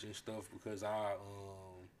footage and stuff because our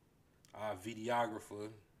videographer,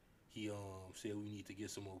 he said we need to get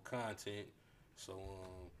some more content. So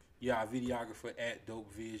our videographer at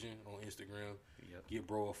Dope Vision on Instagram. Yep. Give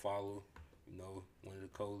bro a follow. One of the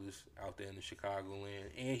coldest out there in the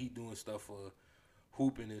Chicagoland, and he doing stuff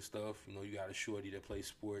hooping and stuff, you know, you got a shorty that plays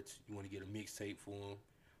sports. You want to get a mixtape for him.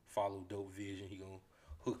 Follow Dope Vision. He gonna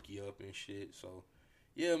hook you up and shit. So,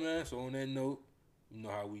 yeah, man. So on that note, you know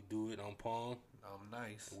how we do it. I'm Palm. I'm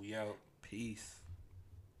nice. We out. Peace.